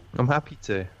 Careful. I'm happy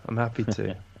to.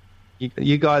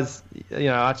 You guys,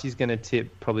 Archie's going to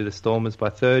tip probably the Stormers by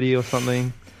 30 or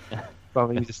something.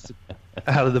 Something just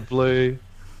out of the blue.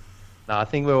 No, I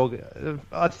think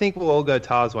we'll all go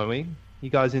Tars, won't we? You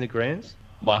guys in agreement?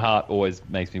 My heart always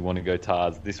makes me want to go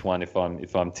Tars. This one, if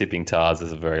I'm tipping Tars,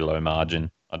 is a very low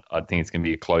margin. I think it's going to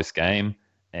be a close game.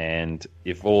 And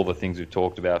if all the things we've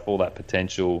talked about, if all that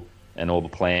potential and all the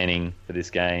planning for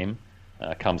this game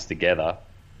comes together,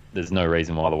 there's no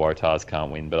reason why the Waratahs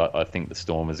can't win. But I think the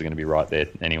Stormers are going to be right there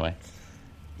anyway.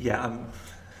 Yeah,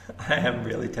 I am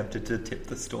really tempted to tip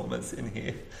the Stormers in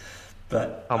here,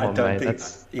 but I don't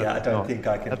think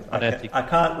I can. I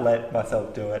can't let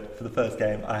myself do it for the first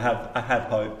game. I have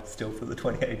hope still for the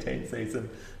 2018 season,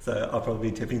 so I'll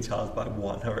probably be tipping Charles by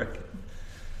 1, I reckon.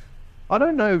 I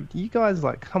don't know. You guys,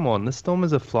 come on. The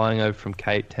Stormers are flying over from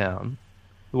Cape Town.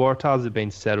 The Waratahs have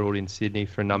been settled in Sydney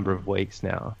for a number of weeks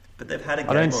now. But they've had a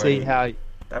game I don't already. see how...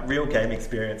 That real game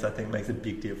experience, I think, makes a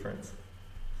big difference.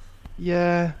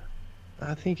 Yeah,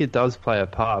 I think it does play a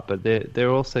part, but they're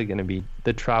also going to be...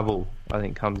 The travel, I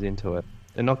think, comes into it.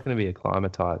 They're not going to be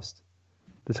acclimatised.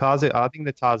 I think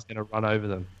the Tars are going to run over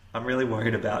them. I'm really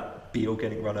worried about Beale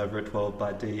getting run over at 12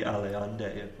 by D.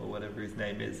 Aleande, or whatever his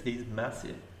name is. He's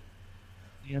massive.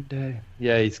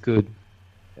 Yeah, he's good.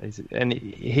 He's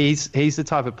the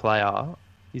type of player.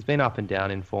 He's been up and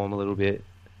down in form a little bit,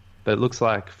 but it looks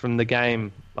like from the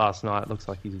game last night, it looks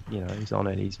like he's on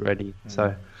it. He's ready.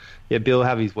 So, yeah, Bill will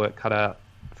have his work cut out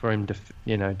for him,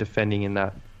 defending in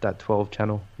that 12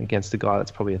 channel against a guy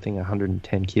that's probably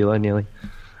 110 kilo nearly.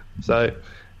 So,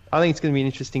 I think it's going to be an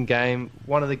interesting game.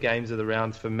 One of the games of the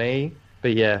rounds for me.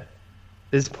 But yeah,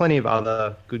 there's plenty of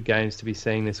other good games to be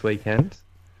seen this weekend.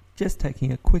 Just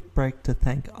taking a quick break to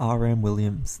thank RM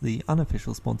Williams, the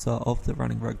unofficial sponsor of the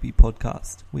Running Rugby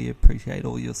podcast. We appreciate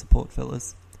all your support,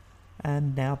 fellas.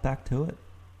 And now back to it.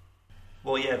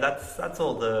 Well, yeah, that's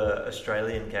all the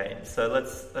Australian games. So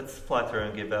let's fly through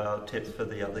and give our tips for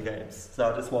the other games.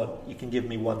 So I just want, you can give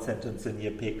me one sentence in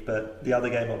your pick, but the other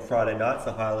game on Friday night's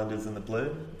the Highlanders and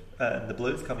the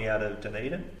Blues coming out of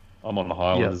Dunedin. I'm on the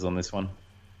Highlanders on this one.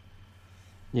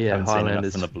 Yeah, haven't seen enough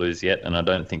Highlanders from the Blues yet, and I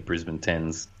don't think Brisbane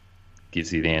Tens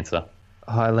gives you the answer.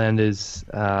 Highlanders,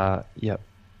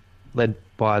 led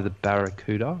by the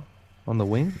Barracuda on the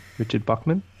wing, Richard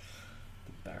Buckman.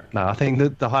 No, I think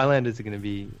that the Highlanders are going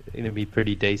to be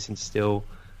pretty decent still.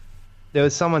 There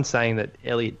was someone saying that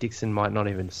Elliot Dixon might not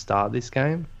even start this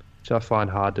game, which I find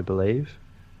hard to believe.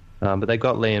 But they've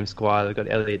got Liam Squire, they've got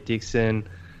Elliot Dixon,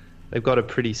 they've got a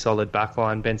pretty solid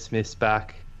backline. Ben Smith's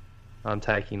back. I'm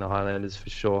taking the Highlanders for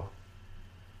sure.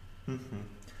 Mm-hmm.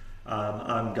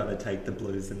 I'm going to take the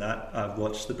Blues in that. I've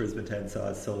watched the Brisbane 10, so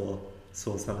I saw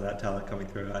some of that talent coming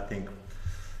through. I think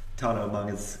Tano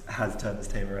Umungas has turned this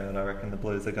team around. I reckon the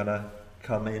Blues are going to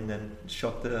come in and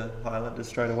shock the Highlanders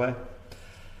straight away.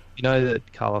 You know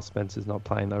that Carlos Spencer's not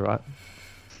playing though, right?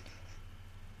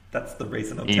 That's the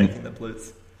reason I'm taking the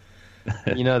Blues.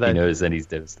 You know that he knows that he's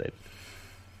devastated.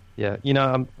 Yeah,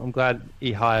 I'm glad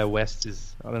Ihia West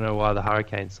is. I don't know why the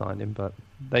Hurricanes signed him, but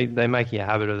they're making a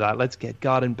habit of that. Let's get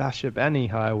Garden Bishop and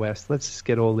Ihia West. Let's just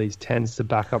get all these 10s to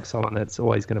back up someone that's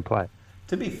always going to play.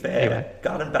 To be fair,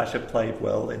 Garden Bishop played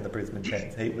well in the Brisbane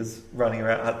 10s. He was running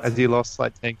around. Has he lost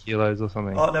 10 kilos or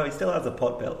something? Oh no, he still has a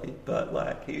pot belly,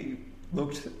 but he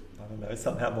looked, I don't know,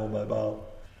 somehow more mobile.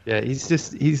 Yeah,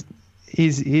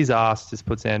 his ass just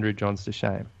puts Andrew Johns to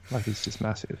shame. He's just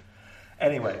massive.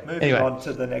 Anyway, moving on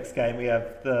to the next game, we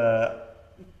have the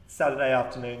Saturday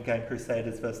afternoon game,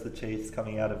 Crusaders versus the Chiefs,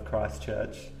 coming out of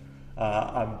Christchurch.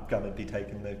 I'm going to be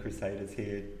taking the Crusaders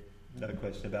here, no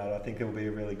question about it. I think it will be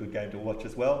a really good game to watch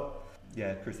as well.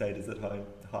 Yeah, Crusaders at home,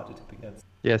 hard to tip against.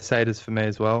 Yeah, Crusaders for me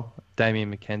as well.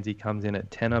 Damien McKenzie comes in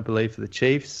at 10, I believe, for the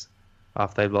Chiefs,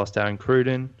 after they've lost Aaron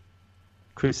Cruden.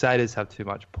 Crusaders have too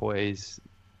much poise.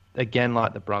 Again,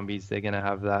 like the Brumbies, they're going to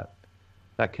have that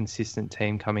consistent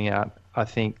team coming out. I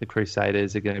think the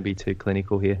Crusaders are going to be too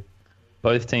clinical here.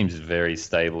 Both teams are very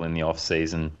stable in the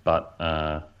off-season,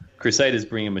 but Crusaders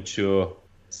bring a mature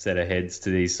set of heads to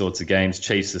these sorts of games.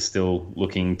 Chiefs are still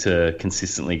looking to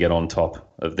consistently get on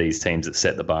top of these teams that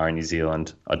set the bar in New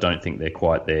Zealand. I don't think they're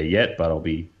quite there yet, but I'll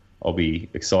be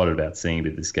excited about seeing a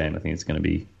bit of this game. I think it's going to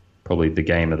be probably the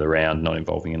game of the round, not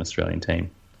involving an Australian team.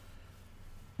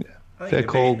 Yeah, fair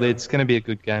call. It's going to be a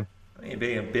good game. I think you're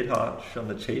being a bit harsh on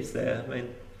the Chiefs there. I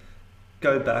mean,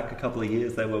 go back a couple of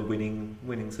years, they were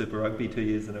winning Super Rugby 2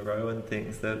 years in a row and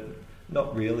things. They're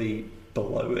not really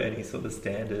below any sort of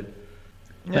standard.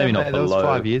 Maybe not below. That was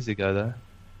 5 years ago, though.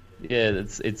 Yeah,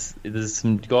 there's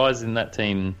some guys in that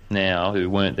team now who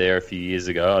weren't there a few years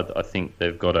ago. I think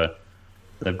they've got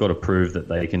to prove that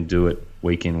they can do it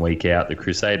week in, week out. The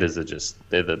Crusaders are just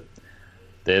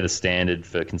they're the standard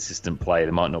for consistent play.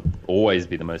 They might not always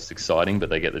be the most exciting,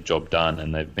 but they get the job done,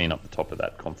 and they've been up the top of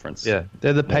that conference. Yeah,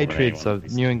 they're the Patriots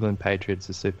of New England Patriots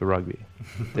of Super Rugby.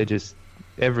 They're just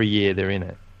every year they're in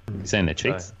it. You saying they're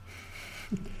cheats?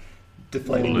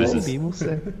 Deflating losers. Maybe, we'll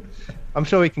see. I'm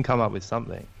sure we can come up with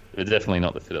something. They're definitely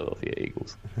not the Philadelphia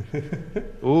Eagles.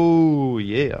 Ooh,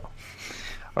 yeah.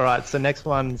 All right, so next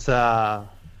one's Lions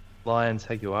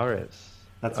Jaguares.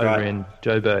 That's over right. in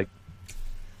Joburg.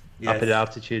 Yes. Up at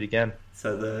altitude again.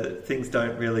 So the things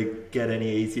don't really get any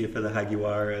easier for the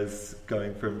Jaguares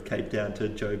going from Cape Town to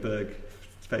Joburg,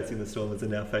 facing the Stormers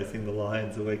and now facing the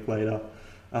Lions a week later.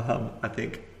 I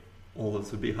think all of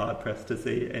us would be hard-pressed to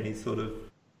see any sort of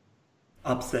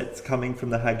upsets coming from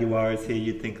the Jaguares here.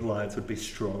 You'd think the Lions would be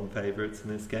strong favourites in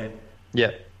this game.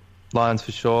 Yeah, Lions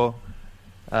for sure.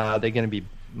 They're going to be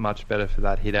much better for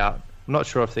that hit out. I'm not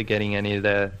sure if they're getting any of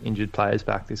their injured players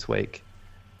back this week.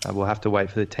 We'll have to wait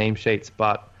for the team sheets,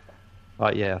 but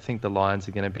I think the Lions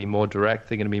are going to be more direct.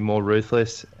 They're going to be more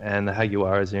ruthless, and the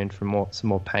Jaguares are in for some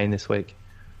more pain this week.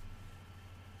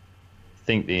 I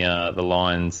think the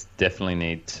Lions definitely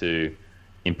need to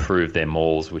improve their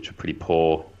mauls, which are pretty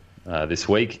poor this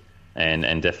week, and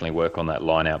definitely work on that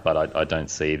line out. But I don't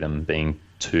see them being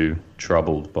too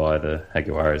troubled by the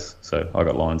Jaguares, so I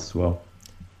got Lions as well.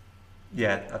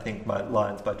 Yeah, I think my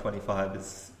Lions by 25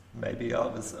 is maybe I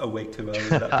was a week too early with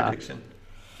that prediction.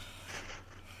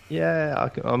 Yeah,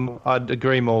 I'd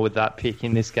agree more with that pick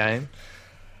in this game.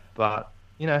 But,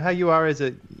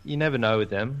 Jaguares, you never know with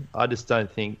them. I just don't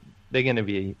think they're going to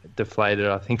be deflated,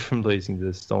 I think, from losing to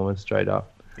the Stormers straight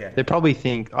up. Yeah.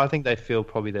 I think they feel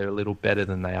probably they're a little better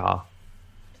than they are.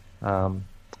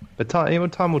 But time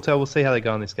will tell. We'll see how they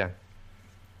go in this game.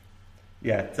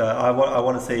 Yeah, so I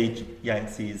want to see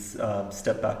Yankees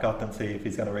step back up and see if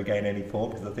he's going to regain any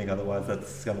form, because I think otherwise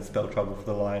that's going to spell trouble for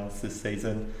the Lions this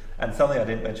season. And something I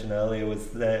didn't mention earlier was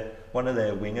one of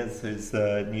their wingers, who's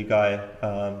the new guy,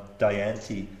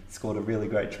 Dianti, scored a really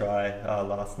great try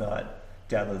last night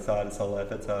down the side of solo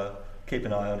effort. So keep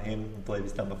an eye on him. I believe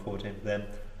he's number 14 for them.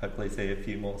 Hopefully see a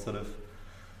few more sort of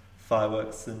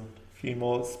fireworks and a few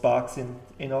more sparks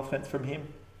in offense from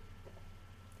him.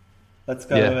 Let's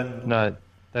go No,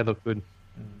 they look good.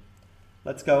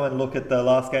 Let's go and look at the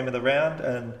last game of the round,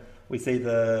 and we see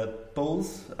the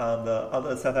Bulls, the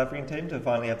other South African team, to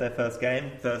finally have their first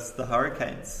game versus the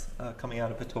Hurricanes coming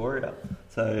out of Pretoria.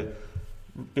 So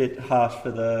a bit harsh for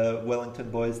the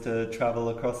Wellington boys to travel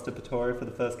across to Pretoria for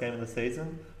the first game of the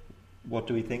season. What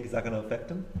do we think? Is that going to affect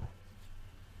them?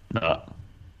 No,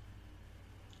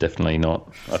 definitely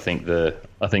not. I think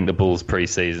the Bulls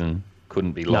pre-season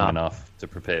couldn't be long enough to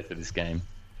prepare for this game.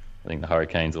 I think the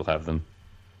Hurricanes will have them.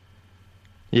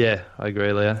 Yeah, I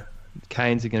agree, Leo.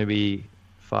 Canes are going to be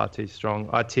far too strong.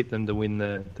 I tip them to win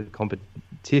the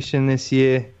competition this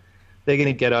year. They're going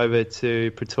to get over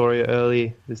to Pretoria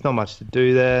early. There's not much to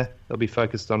do there. They'll be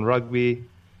focused on rugby.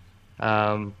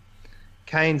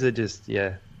 Canes are just, you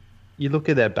look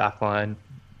at their backline,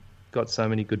 got so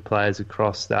many good players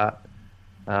across that.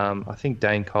 I think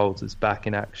Dane Coles is back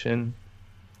in action.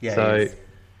 Yeah, so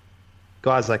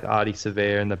guys like Artie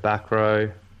Severe in the back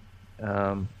row,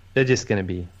 they're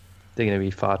going to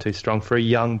be far too strong for a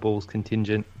young Bulls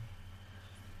contingent.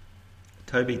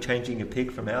 Toby, changing your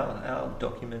pick from our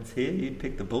documents here, you'd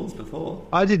picked the Bulls before.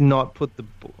 I did not put the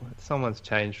Bulls. Someone's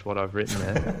changed what I've written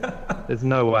there. There's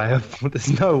no way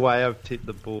I've tipped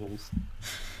the Bulls.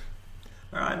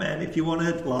 All right, man. If you want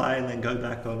to lie and then go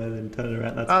back on it and turn it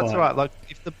around, that's fine. Right. Like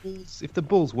if the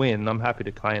Bulls win, I'm happy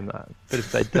to claim that. But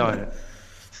if they don't,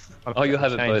 you'll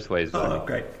have it both ways. Oh,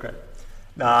 great.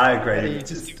 No, I agree. You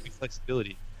just give me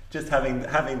flexibility. Just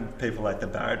having people like the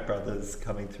Barrett brothers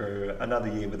coming through another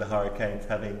year with the Hurricanes,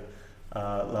 having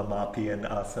Lamapi and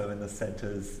Aso in the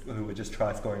centres, who were just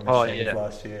try-scoring machines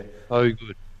last year. Oh,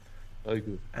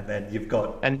 good. And then you've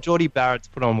got... And Geordie Barrett's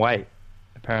put on weight,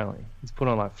 apparently. He's put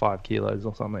on like 5 kilos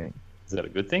or something. Is that a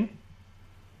good thing?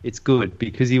 It's good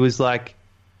because he was like,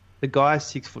 the guy's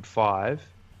 6'5".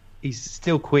 He's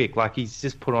still quick. Like, he's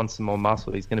just put on some more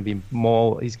muscle. He's going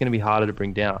to be harder to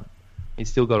bring down. He's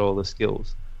still got all the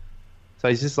skills. So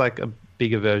he's just like a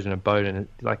bigger version of Bowden.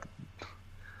 Like,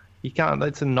 you can't.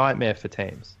 It's a nightmare for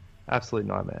teams. Absolute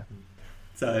nightmare.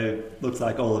 So looks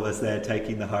like all of us there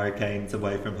taking the Hurricanes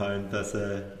away from home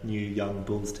versus a new young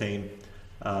Bulls team,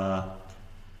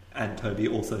 and Toby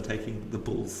also taking the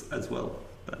Bulls as well.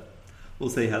 But we'll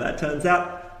see how that turns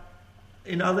out.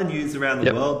 In other news around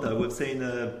the world, though, we've seen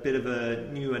a bit of a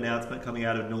new announcement coming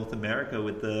out of North America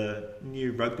with the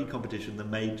new rugby competition, the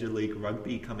Major League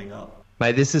Rugby, coming up.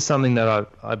 Mate, this is something that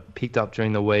I picked up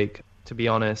during the week. To be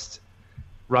honest,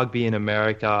 rugby in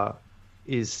America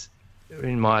is,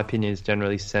 in my opinion, is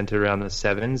generally centered around the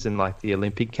sevens and like the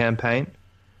Olympic campaign.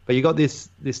 But you got this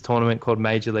tournament called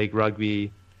Major League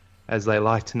Rugby, as they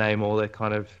like to name all their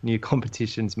kind of new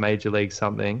competitions, Major League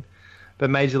something. But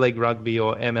Major League Rugby,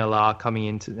 or MLR, coming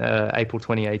into April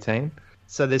 2018.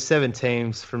 So there's 7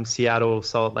 teams from Seattle,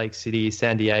 Salt Lake City,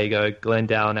 San Diego,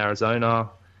 Glendale in Arizona,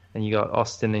 and you got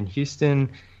Austin and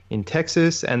Houston in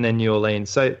Texas, and then New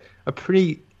Orleans. So a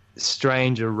pretty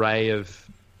strange array of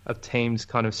teams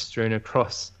kind of strewn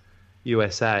across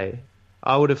USA.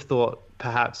 I would have thought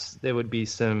perhaps there would be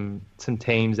some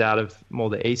teams out of more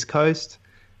the East Coast,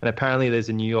 and apparently there's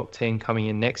a New York team coming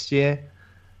in next year.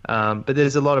 But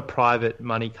there's a lot of private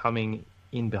money coming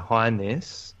in behind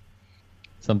this.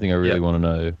 Something I really want to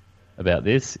know about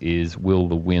this is, will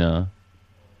the winner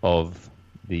of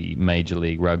the Major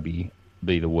League Rugby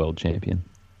be the world champion?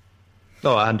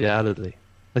 Oh, undoubtedly.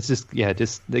 It's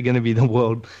they're going to be the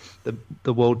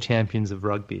world champions of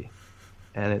rugby,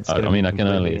 and it's. I can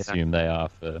only assume they are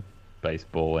for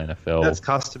baseball, NFL. That's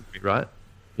customary, right?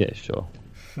 Yeah, sure.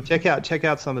 Check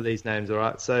out some of these names, all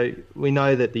right? So we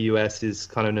know that the US is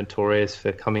kind of notorious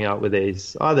for coming up with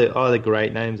these either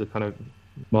great names or kind of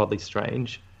mildly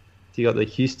strange. So you got the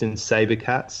Houston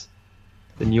SaberCats,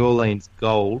 the New Orleans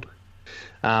Gold,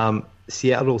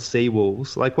 Seattle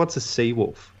Seawolves. Like, what's a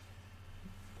Seawolf?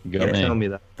 Tell me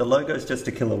that. The logo's just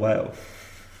to kill a whale.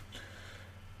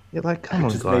 Yeah, like, come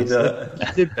on, guys.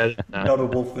 You did better than that. Not a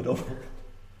wolf at all.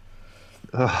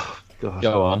 Oh, God.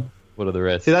 Go on. What are the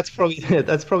rest? See, that's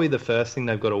probably the first thing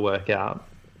they've got to work out.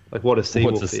 Like, what a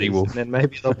Seawolf is. And then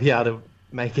maybe they'll be able to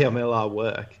make MLR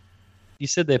work. You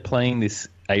said they're playing this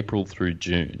April through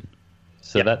June.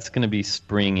 So that's going to be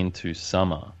spring into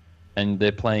summer. And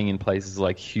they're playing in places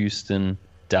like Houston,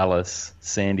 Dallas,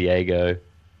 San Diego.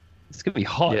 It's going to be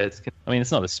hot. Yeah,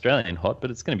 it's not Australian hot,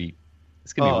 but it's going to be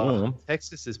warm.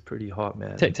 Texas is pretty hot,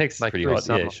 man. Texas is pretty hot,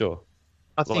 summer. Yeah, sure.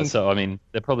 I think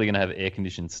they're probably going to have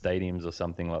air-conditioned stadiums or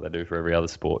something like they do for every other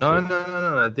sport.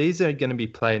 No. These are going to be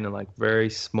played in like very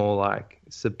small, like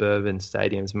suburban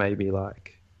stadiums, maybe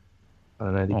like, I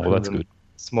don't know. That's good.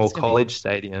 Small college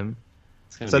stadium.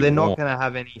 So they're not going to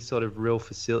have any sort of real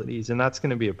facilities, and that's going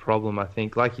to be a problem, I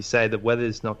think. Like you say, the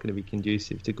weather's not going to be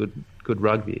conducive to good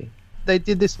rugby. They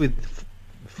did this with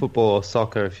football or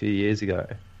soccer a few years ago.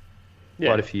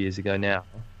 Quite a few years ago now.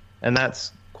 And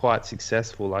that's quite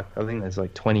successful. Like, I think there's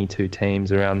like 22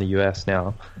 teams around the US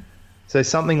now. So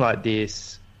something like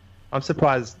this, I'm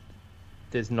surprised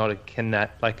there's not a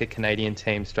Canadian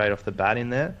team straight off the bat in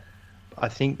there. I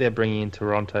think they're bringing in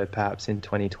Toronto perhaps in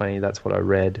 2020. That's what I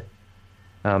read.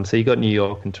 So you got New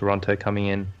York and Toronto coming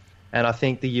in. And I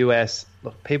think the US,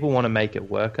 look, people want to make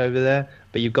it work over there,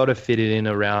 but you've got to fit it in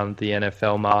around the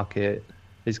NFL market.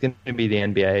 There's going to be the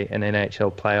NBA and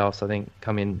NHL playoffs, I think,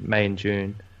 come in May and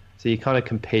June. So you're kind of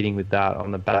competing with that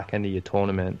on the back end of your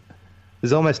tournament.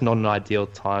 There's almost not an ideal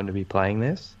time to be playing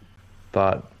this,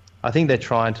 but I think they're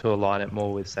trying to align it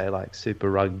more with, say, like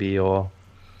Super Rugby or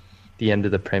the end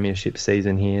of the Premiership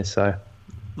season here. So,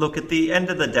 look, at the end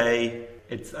of the day,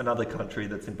 it's another country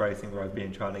that's embracing rugby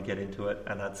and trying to get into it,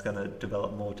 and that's going to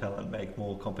develop more talent, make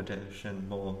more competition,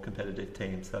 more competitive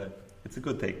teams. So it's a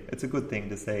good thing. It's a good thing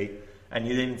to see. And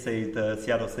you even see the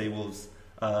Seattle Seawolves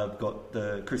got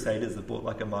the Crusaders that bought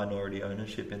like a minority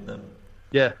ownership in them.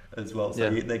 Yeah. As well. So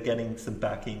they're getting some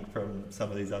backing from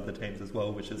some of these other teams as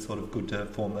well, which is sort of good to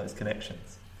form those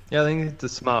connections. Yeah, I think it's a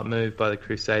smart move by the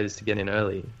Crusaders to get in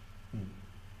early.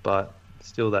 But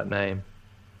still, that name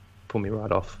pulled me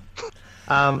right off.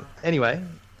 Anyway,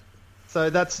 so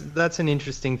that's an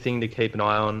interesting thing to keep an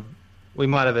eye on. We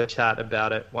might have a chat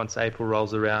about it once April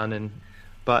rolls around,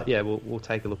 but we'll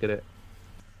take a look at it.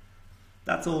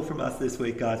 That's all from us this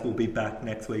week, guys. We'll be back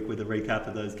next week with a recap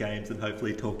of those games and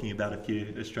hopefully talking about a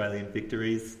few Australian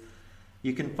victories.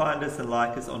 You can find us and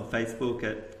like us on Facebook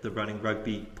at the Running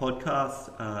Rugby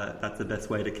Podcast. That's the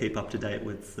best way to keep up to date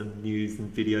with some news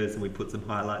and videos, and we put some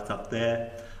highlights up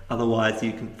there. Otherwise,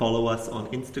 you can follow us on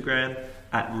Instagram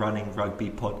at Running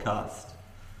Rugby Podcast.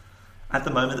 At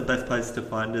the moment, the best place to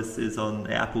find us is on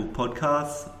Apple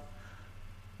Podcasts.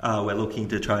 We're looking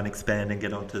to try and expand and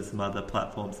get onto some other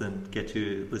platforms and get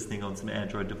you listening on some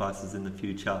Android devices in the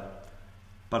future.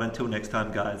 But until next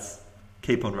time, guys,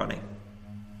 keep on running.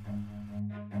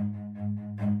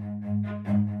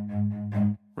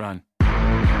 Run.